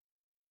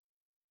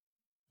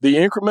 The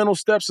incremental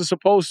steps are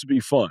supposed to be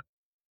fun.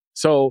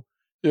 So,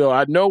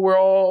 I know we're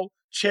all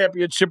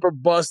championship or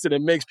bust, and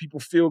it makes people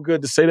feel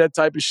good to say that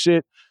type of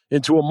shit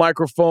into a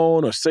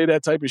microphone or say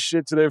that type of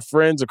shit to their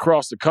friends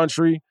across the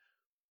country.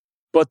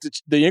 But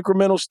the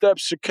incremental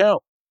steps should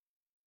count.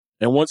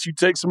 And once you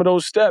take some of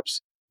those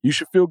steps, you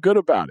should feel good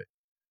about it.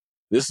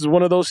 This is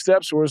one of those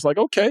steps where it's like,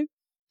 okay,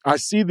 I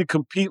see the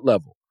compete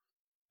level.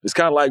 It's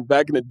kind of like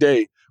back in the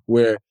day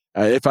where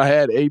if I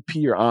had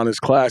AP or honors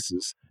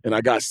classes and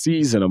I got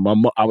C's in them,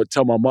 I would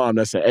tell my mom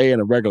that's an A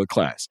in a regular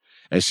class.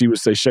 And she would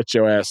say, shut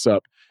your ass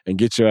up and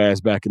get your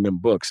ass back in them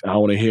books. I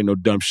don't want to hear no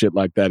dumb shit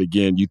like that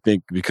again. You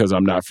think because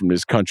I'm not from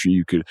this country,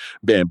 you could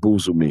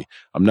bamboozle me.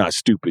 I'm not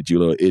stupid, you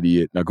little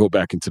idiot. Now go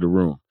back into the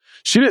room.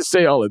 She didn't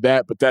say all of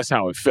that, but that's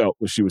how it felt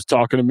when she was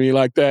talking to me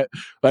like that.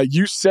 Like,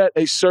 you set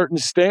a certain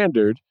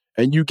standard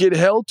and you get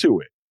held to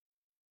it,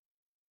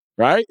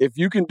 right? If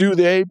you can do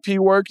the AP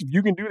work, if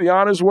you can do the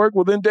honors work,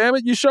 well, then damn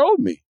it, you showed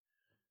me.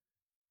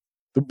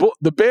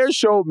 The Bears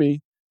showed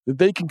me that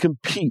they can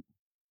compete.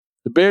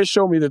 The Bears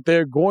showed me that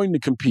they're going to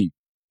compete.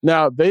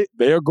 Now, they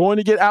are going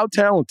to get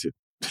out-talented.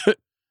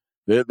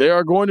 There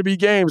are going to be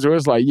games where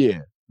it's like, yeah,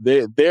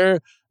 their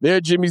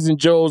Jimmys and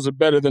Joes are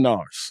better than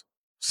ours.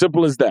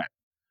 Simple as that.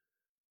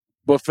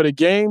 But for the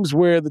games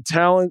where the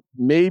talent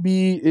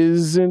maybe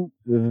isn't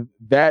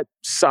that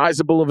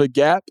sizable of a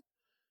gap,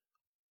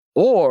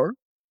 or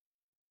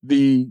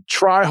the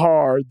try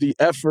hard, the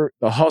effort,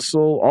 the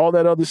hustle, all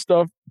that other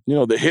stuff,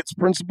 the hits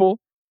principle,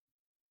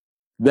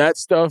 that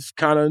stuff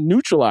kind of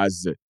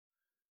neutralizes it.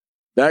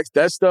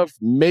 That stuff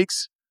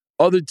makes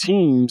other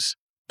teams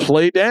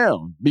play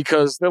down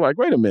because they're like,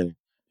 wait a minute,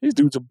 these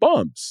dudes are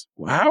bums.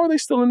 Well, how are they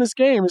still in this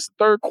game? It's the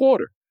third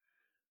quarter.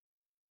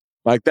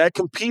 Like, that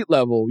compete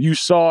level you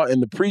saw in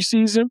the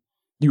preseason,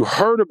 you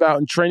heard about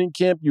in training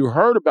camp, you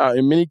heard about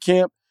in mini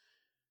camp.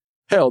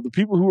 Hell, the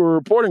people who were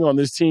reporting on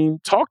this team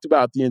talked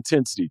about the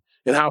intensity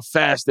and how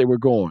fast they were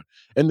going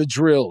and the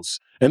drills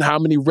and how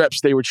many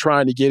reps they were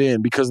trying to get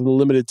in because of the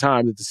limited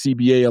time that the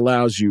CBA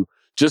allows you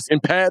just in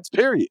pads,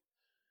 period.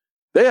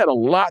 They had a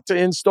lot to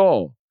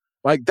install.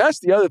 Like, that's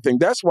the other thing.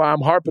 That's why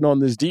I'm harping on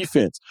this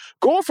defense.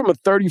 Going from a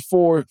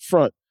 34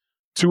 front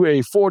to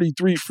a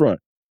 43 front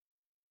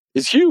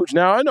is huge.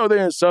 Now, I know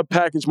they're in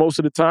sub-package most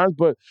of the time,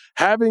 but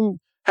having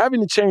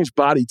to change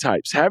body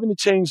types, having to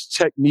change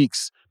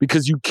techniques,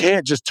 because you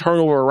can't just turn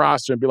over a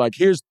roster and be like,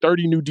 here's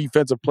 30 new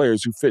defensive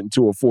players who fit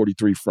into a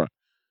 43 front.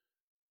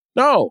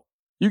 No,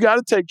 you got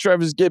to take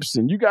Travis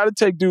Gibson. You got to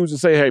take dudes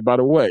and say, hey, by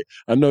the way,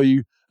 I know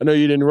you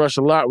didn't rush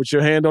a lot with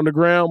your hand on the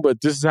ground,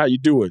 but this is how you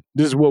do it.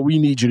 This is what we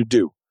need you to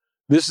do.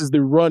 This is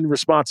the run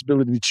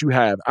responsibility that you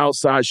have,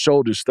 outside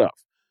shoulder stuff.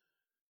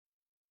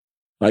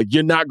 Like,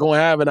 you're not going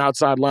to have an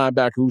outside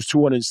linebacker who's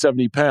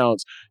 270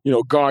 pounds,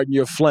 guarding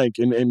your flank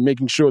and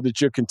making sure that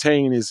your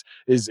contain is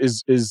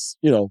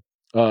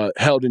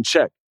held in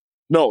check.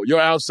 No, your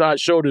outside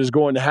shoulder is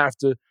going to have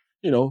to,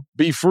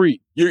 be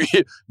free. You're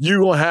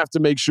going to have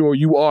to make sure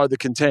you are the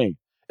contain.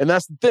 And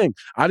that's the thing.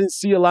 I didn't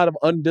see a lot of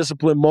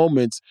undisciplined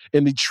moments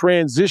in the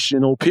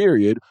transitional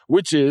period,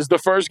 which is the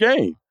first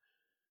game.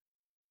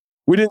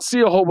 We didn't see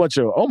a whole bunch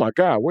of, oh, my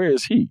God, where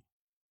is he?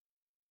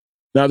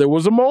 Now, there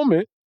was a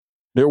moment.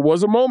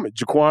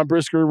 Jaquan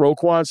Brisker,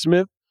 Roquan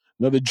Smith,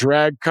 another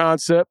drag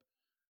concept.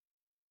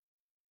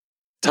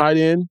 Tight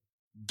end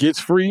gets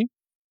free.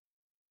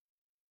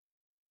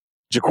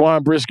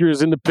 Jaquan Brisker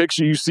is in the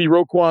picture. You see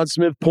Roquan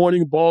Smith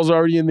pointing, ball's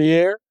already in the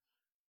air.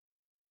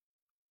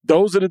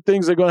 Those are the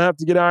things they're going to have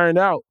to get ironed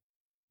out.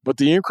 But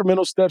the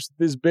incremental steps that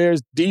this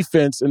Bears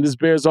defense and this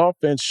Bears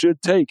offense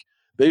should take,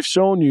 they've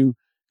shown you,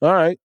 all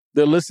right,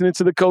 they're listening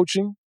to the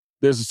coaching.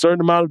 There's a certain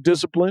amount of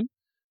discipline.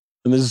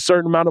 And there's a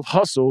certain amount of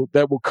hustle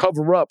that will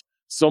cover up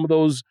some of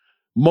those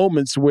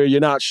moments where you're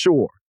not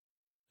sure.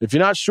 If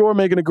you're not sure,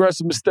 make an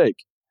aggressive mistake.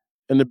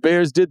 And the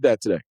Bears did that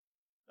today.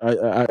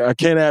 I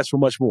can't ask for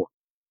much more.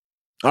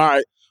 All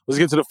right, let's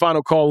get to the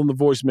final call on the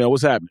voicemail.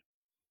 What's happening?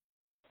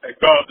 Hey,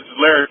 Carl, this is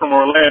Larry from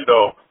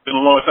Orlando. Been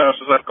a long time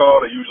since I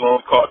called. I usually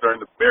only call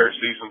during the Bears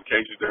season,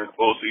 occasionally during the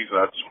full season.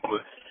 I just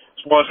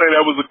want to say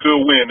that was a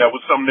good win. That was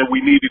something that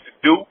we needed to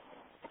do.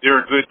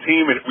 They're a good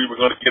team, and if we were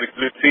going to get a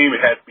good team, it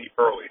had to be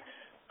early.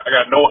 I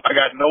got no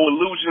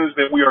illusions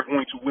that we are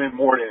going to win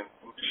more than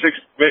six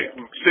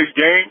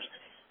games.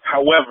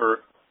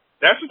 However,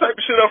 that's the type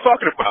of shit I'm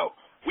talking about.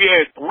 We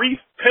had 3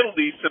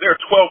 penalties to their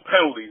 12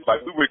 penalties.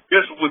 Like, we were a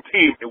disciplined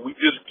team, and we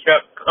just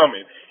kept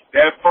coming.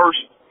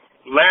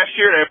 Last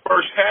year, that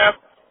first half,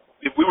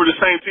 if we were the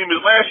same team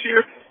as last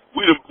year,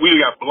 we'd have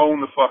got blown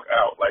the fuck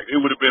out. Like,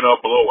 it would have been a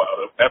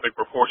blowout of epic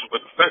proportion.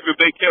 But the fact that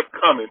they kept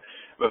coming,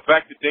 the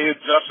fact that they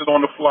adjusted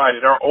on the fly,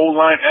 that our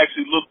O-line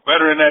actually looked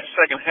better in that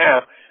second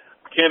half,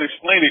 can't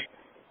explain it,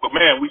 but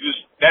man,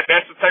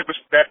 that's the type of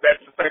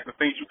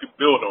things you can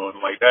build on.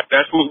 Like,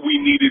 that's what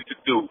we needed to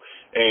do.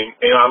 And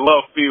I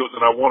love Fields,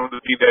 and I want him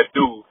to be that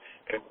dude.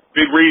 And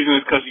big reason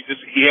is because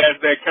he has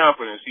that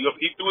confidence. He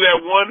threw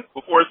that one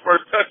before his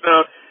first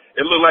touchdown.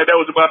 It looked like that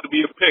was about to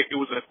be a pick. It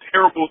was a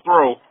terrible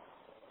throw,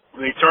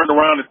 and he turned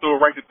around and threw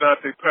it right to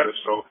Dante Pettis.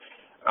 So,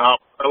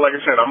 like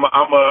I said, I'm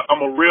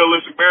a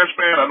realistic Bears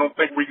fan. I don't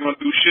think we're going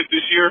to do shit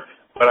this year.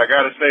 But I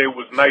got to say, it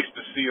was nice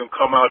to see him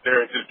come out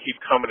there and just keep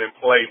coming and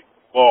play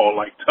ball,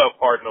 like tough,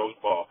 hard-nosed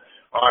ball.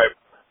 All right.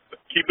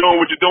 Keep doing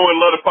what you're doing.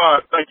 Love the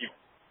pod. Thank you.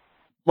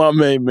 My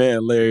main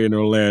man, Larry in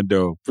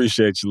Orlando.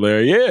 Appreciate you,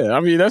 Larry. Yeah, I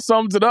mean, that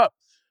sums it up.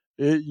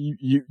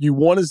 You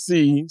want to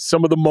see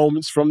some of the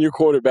moments from your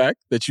quarterback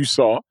that you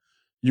saw.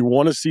 You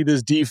want to see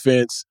this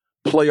defense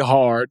play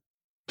hard,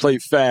 play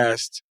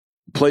fast,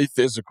 play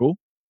physical.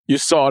 You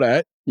saw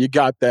that. You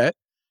got that.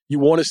 You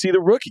want to see the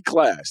rookie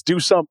class do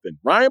something.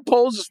 Ryan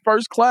Poles'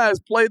 first class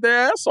played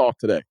their ass off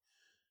today.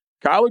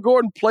 Kyler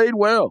Gordon played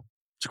well.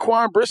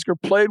 Jaquan Brisker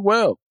played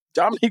well.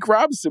 Dominique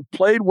Robinson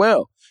played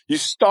well. You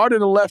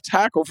started a left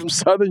tackle from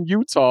Southern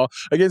Utah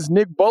against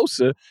Nick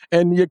Bosa,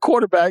 and your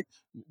quarterback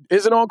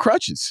isn't on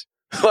crutches.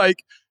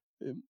 Like,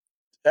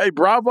 hey,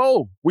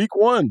 bravo, week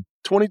 1,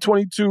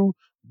 2022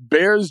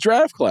 Bears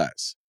draft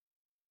class.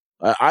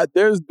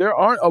 There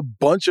aren't a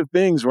bunch of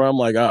things where I'm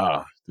like,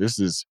 this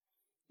is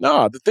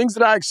the things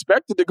that I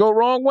expected to go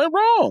wrong went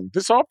wrong.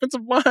 This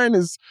offensive line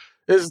is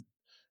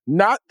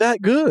not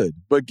that good.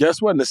 But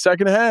guess what? In the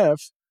second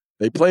half,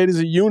 they played as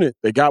a unit.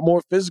 They got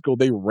more physical.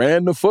 They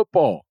ran the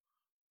football.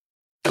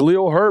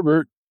 Khalil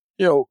Herbert,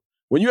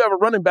 when you have a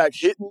running back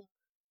hitting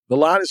the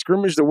line of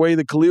scrimmage the way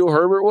that Khalil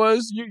Herbert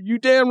was, you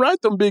damn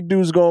right them big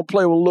dudes going to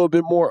play with a little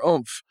bit more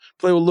oomph,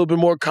 play with a little bit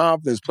more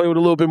confidence, play with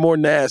a little bit more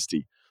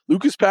nasty.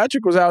 Lucas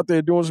Patrick was out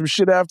there doing some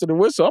shit after the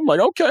whistle. I'm like,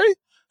 okay,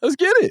 let's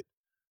get it.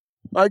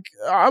 Like,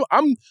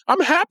 I'm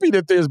happy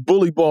that there's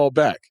bully ball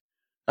back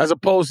as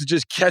opposed to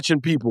just catching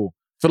people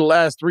for the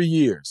last 3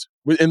 years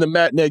in the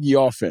Matt Nagy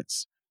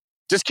offense.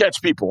 Just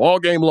catch people all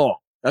game long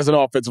as an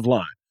offensive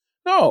line.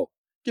 No,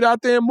 get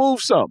out there and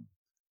move something.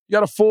 You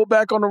got a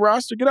fullback on the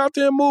roster, get out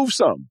there and move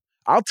something.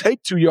 I'll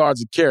take 2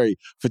 yards of carry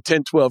for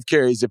 10, 12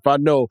 carries if I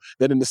know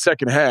that in the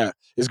second half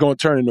it's going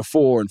to turn into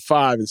 4 and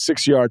 5 and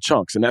 6 yard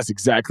chunks. And that's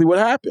exactly what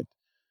happened.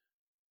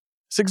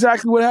 It's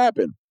exactly what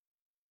happened.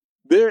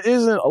 There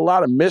isn't a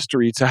lot of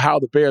mystery to how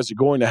the Bears are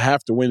going to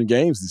have to win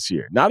games this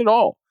year. Not at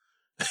all.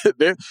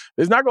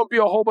 There's not going to be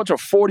a whole bunch of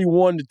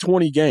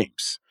 41-20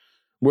 games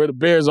where the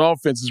Bears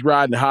offense is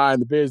riding high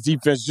and the Bears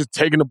defense is just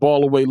taking the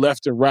ball away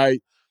left and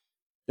right.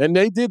 And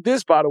they did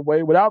this, by the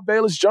way, without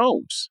Velus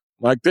Jones.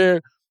 Like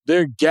their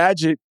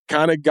gadget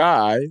kind of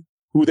guy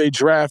who they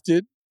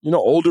drafted,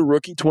 older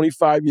rookie,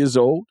 25 years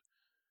old.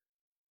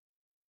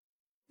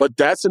 But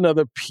that's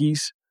another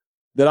piece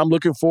that I'm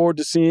looking forward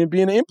to seeing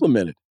being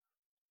implemented.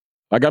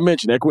 Like I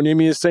mentioned,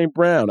 Equanimeous St.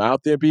 Brown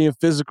out there being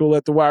physical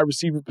at the wide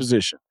receiver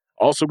position.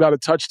 Also got a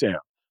touchdown.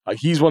 Like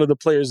he's one of the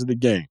players of the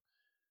game.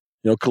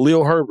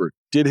 Khalil Herbert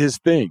did his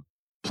thing,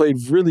 played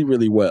really,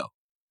 really well.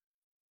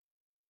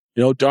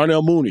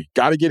 Darnell Mooney,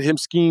 got to get him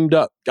schemed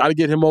up, got to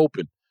get him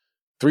open.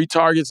 3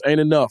 targets ain't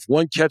enough.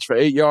 1 catch for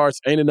 8 yards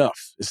ain't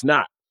enough. It's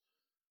not.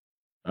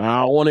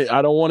 I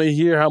don't want to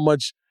hear how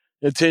much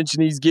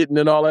attention he's getting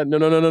and all that.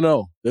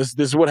 No. This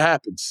is what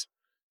happens.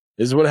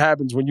 This is what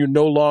happens when you're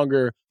no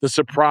longer the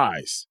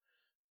surprise.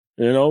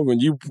 When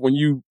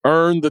you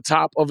earn the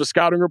top of a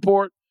scouting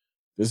report,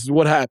 this is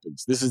what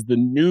happens. This is the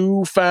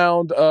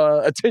newfound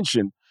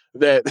attention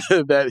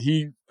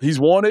that he's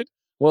wanted.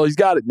 Well, he's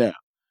got it now.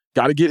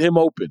 Got to get him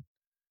open.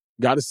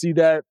 Got to see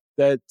that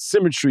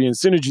symmetry and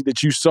synergy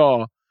that you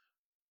saw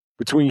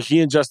between he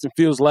and Justin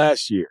Fields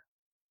last year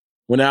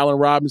when Allen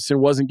Robinson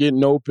wasn't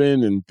getting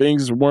open and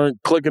things weren't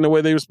clicking the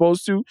way they were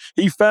supposed to.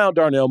 He found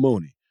Darnell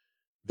Mooney.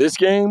 This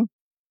game,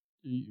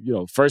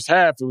 first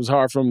half, it was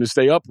hard for him to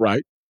stay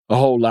upright a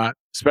whole lot,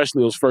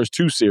 especially those first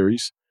 2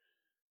 series.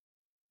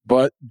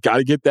 But got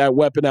to get that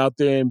weapon out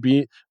there and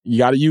you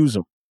got to use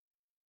them.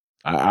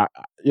 A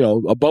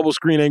bubble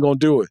screen ain't going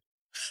to do it.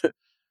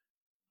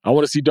 I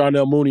want to see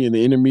Darnell Mooney in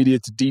the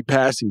intermediate to deep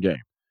passing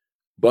game.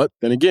 But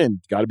then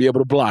again, got to be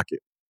able to block it.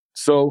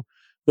 So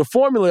the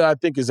formula, I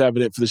think, is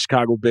evident for the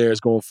Chicago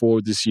Bears going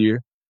forward this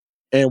year.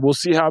 And we'll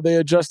see how they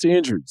adjust to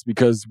injuries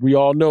because we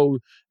all know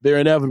they're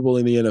inevitable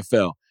in the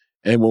NFL.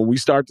 And when we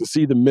start to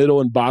see the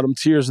middle and bottom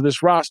tiers of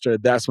this roster,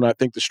 that's when I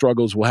think the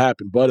struggles will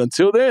happen. But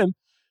until then,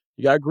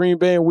 you got Green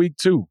Bay in week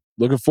 2.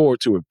 Looking forward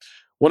to it.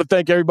 Want to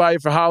thank everybody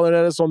for hollering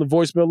at us on the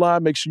voicemail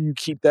line. Make sure you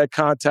keep that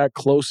contact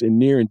close and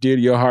near and dear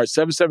to your heart.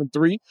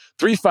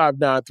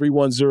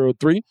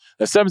 773-359-3103.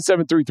 That's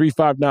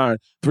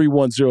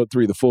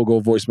 773-359-3103, the Full Go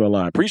voicemail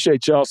line.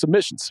 Appreciate y'all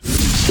submissions.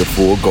 The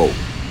Full Go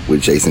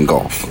with Jason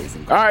Goff.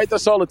 All right,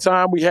 that's all the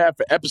time we have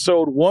for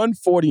episode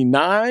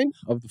 149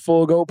 of the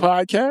Full Go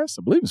podcast.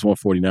 I believe it's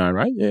 149,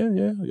 right?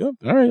 Yeah. All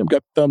right, I've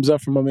got the thumbs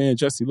up from my man,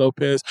 Jesse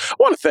Lopez. I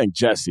want to thank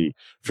Jesse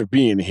for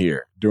being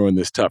here during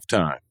this tough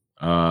time.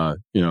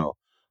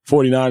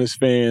 49ers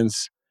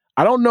fans,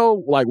 I don't know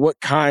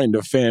what kind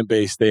of fan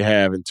base they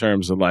have in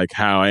terms of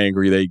how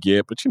angry they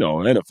get, but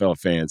NFL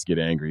fans get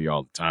angry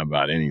all the time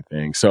about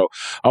anything. So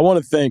I want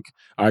to thank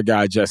our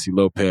guy Jesse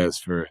Lopez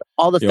for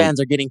all the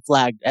fans are getting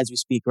flagged as we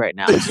speak right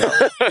now. So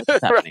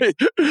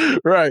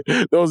right.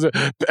 Those are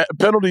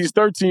penalties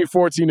 13,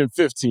 14, and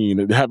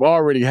 15 have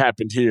already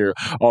happened here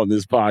on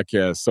this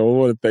podcast. So I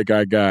want to thank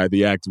our guy,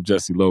 the active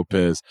Jesse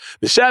Lopez,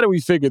 the shadowy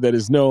figure that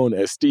is known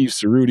as Steve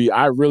Cerruti.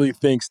 I really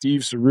think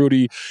Steve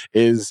Cerruti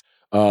is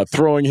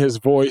throwing his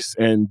voice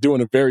and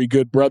doing a very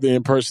good brother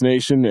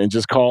impersonation and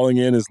just calling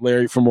in as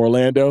Larry from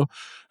Orlando.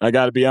 I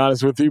got to be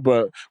honest with you,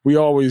 but we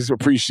always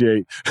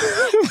appreciate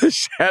the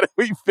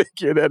shadowy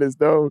figure that is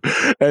known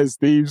as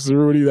Steve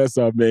Cerruti. That's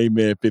our main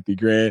man, 50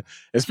 grand.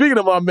 And speaking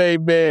of my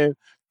main man,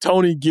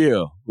 Tony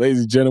Gill,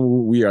 ladies and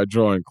gentlemen, we are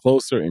drawing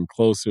closer and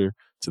closer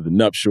to the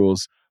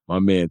nuptials. My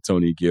man,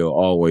 Tony Gill,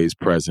 always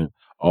present,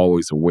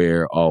 always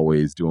aware,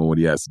 always doing what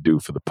he has to do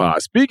for the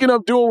pod. Speaking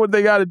of doing what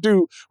they got to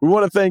do, we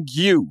want to thank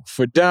you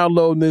for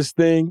downloading this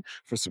thing,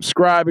 for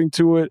subscribing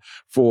to it,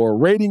 for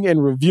rating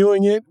and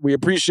reviewing it. We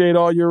appreciate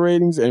all your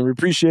ratings and we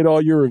appreciate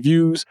all your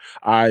reviews.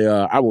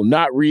 I will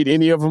not read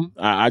any of them.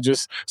 I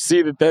just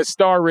see that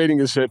star rating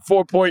is at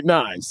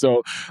 4.9.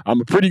 So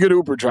I'm a pretty good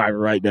Uber driver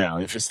right now.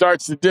 If it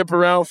starts to dip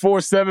around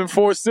 4.7,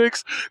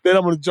 4.6, then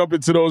I'm going to jump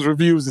into those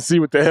reviews and see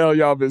what the hell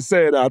y'all been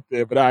saying out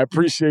there. But I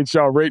appreciate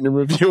y'all rating and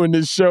reviewing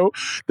this show.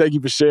 Thank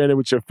you for sharing it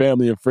with your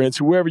family and friends.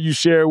 Whoever you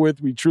share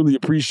with, we truly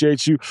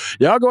appreciate you.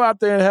 Y'all go out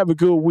there and have a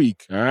good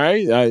week, all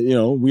right?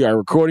 We are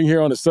recording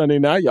here on a Sunday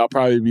night. Y'all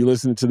probably be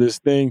listening to this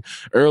thing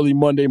early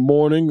Monday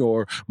morning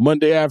or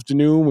Monday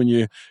afternoon when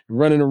you're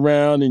running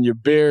around in your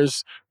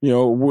Bears,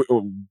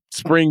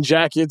 spring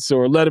jackets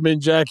or Letterman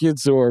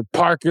jackets or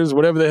parkas,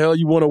 whatever the hell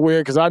you want to wear,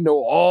 because I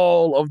know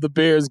all of the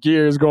Bears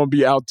gear is going to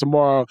be out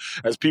tomorrow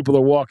as people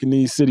are walking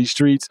these city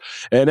streets.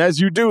 And as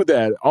you do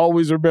that,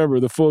 always remember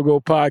the Full Go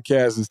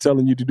Podcast is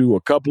telling you to do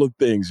a couple of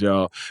things,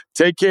 y'all.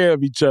 Take care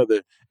of each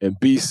other and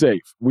be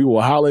safe. We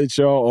will holler at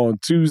y'all on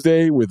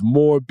Tuesday with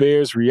more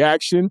Bears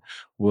reaction.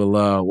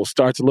 We'll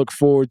start to look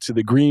forward to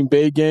the Green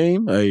Bay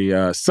game,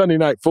 a Sunday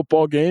night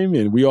football game,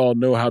 and we all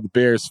know how the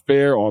Bears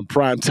fare on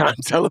primetime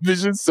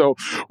television, so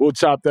we'll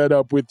chop that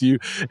up with you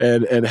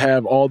and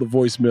have all the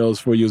voicemails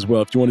for you as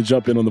well. If you want to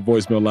jump in on the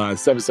voicemail line,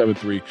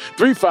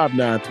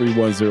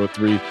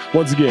 773-359-3103.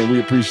 Once again, we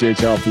appreciate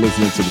y'all for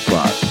listening to the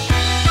pod.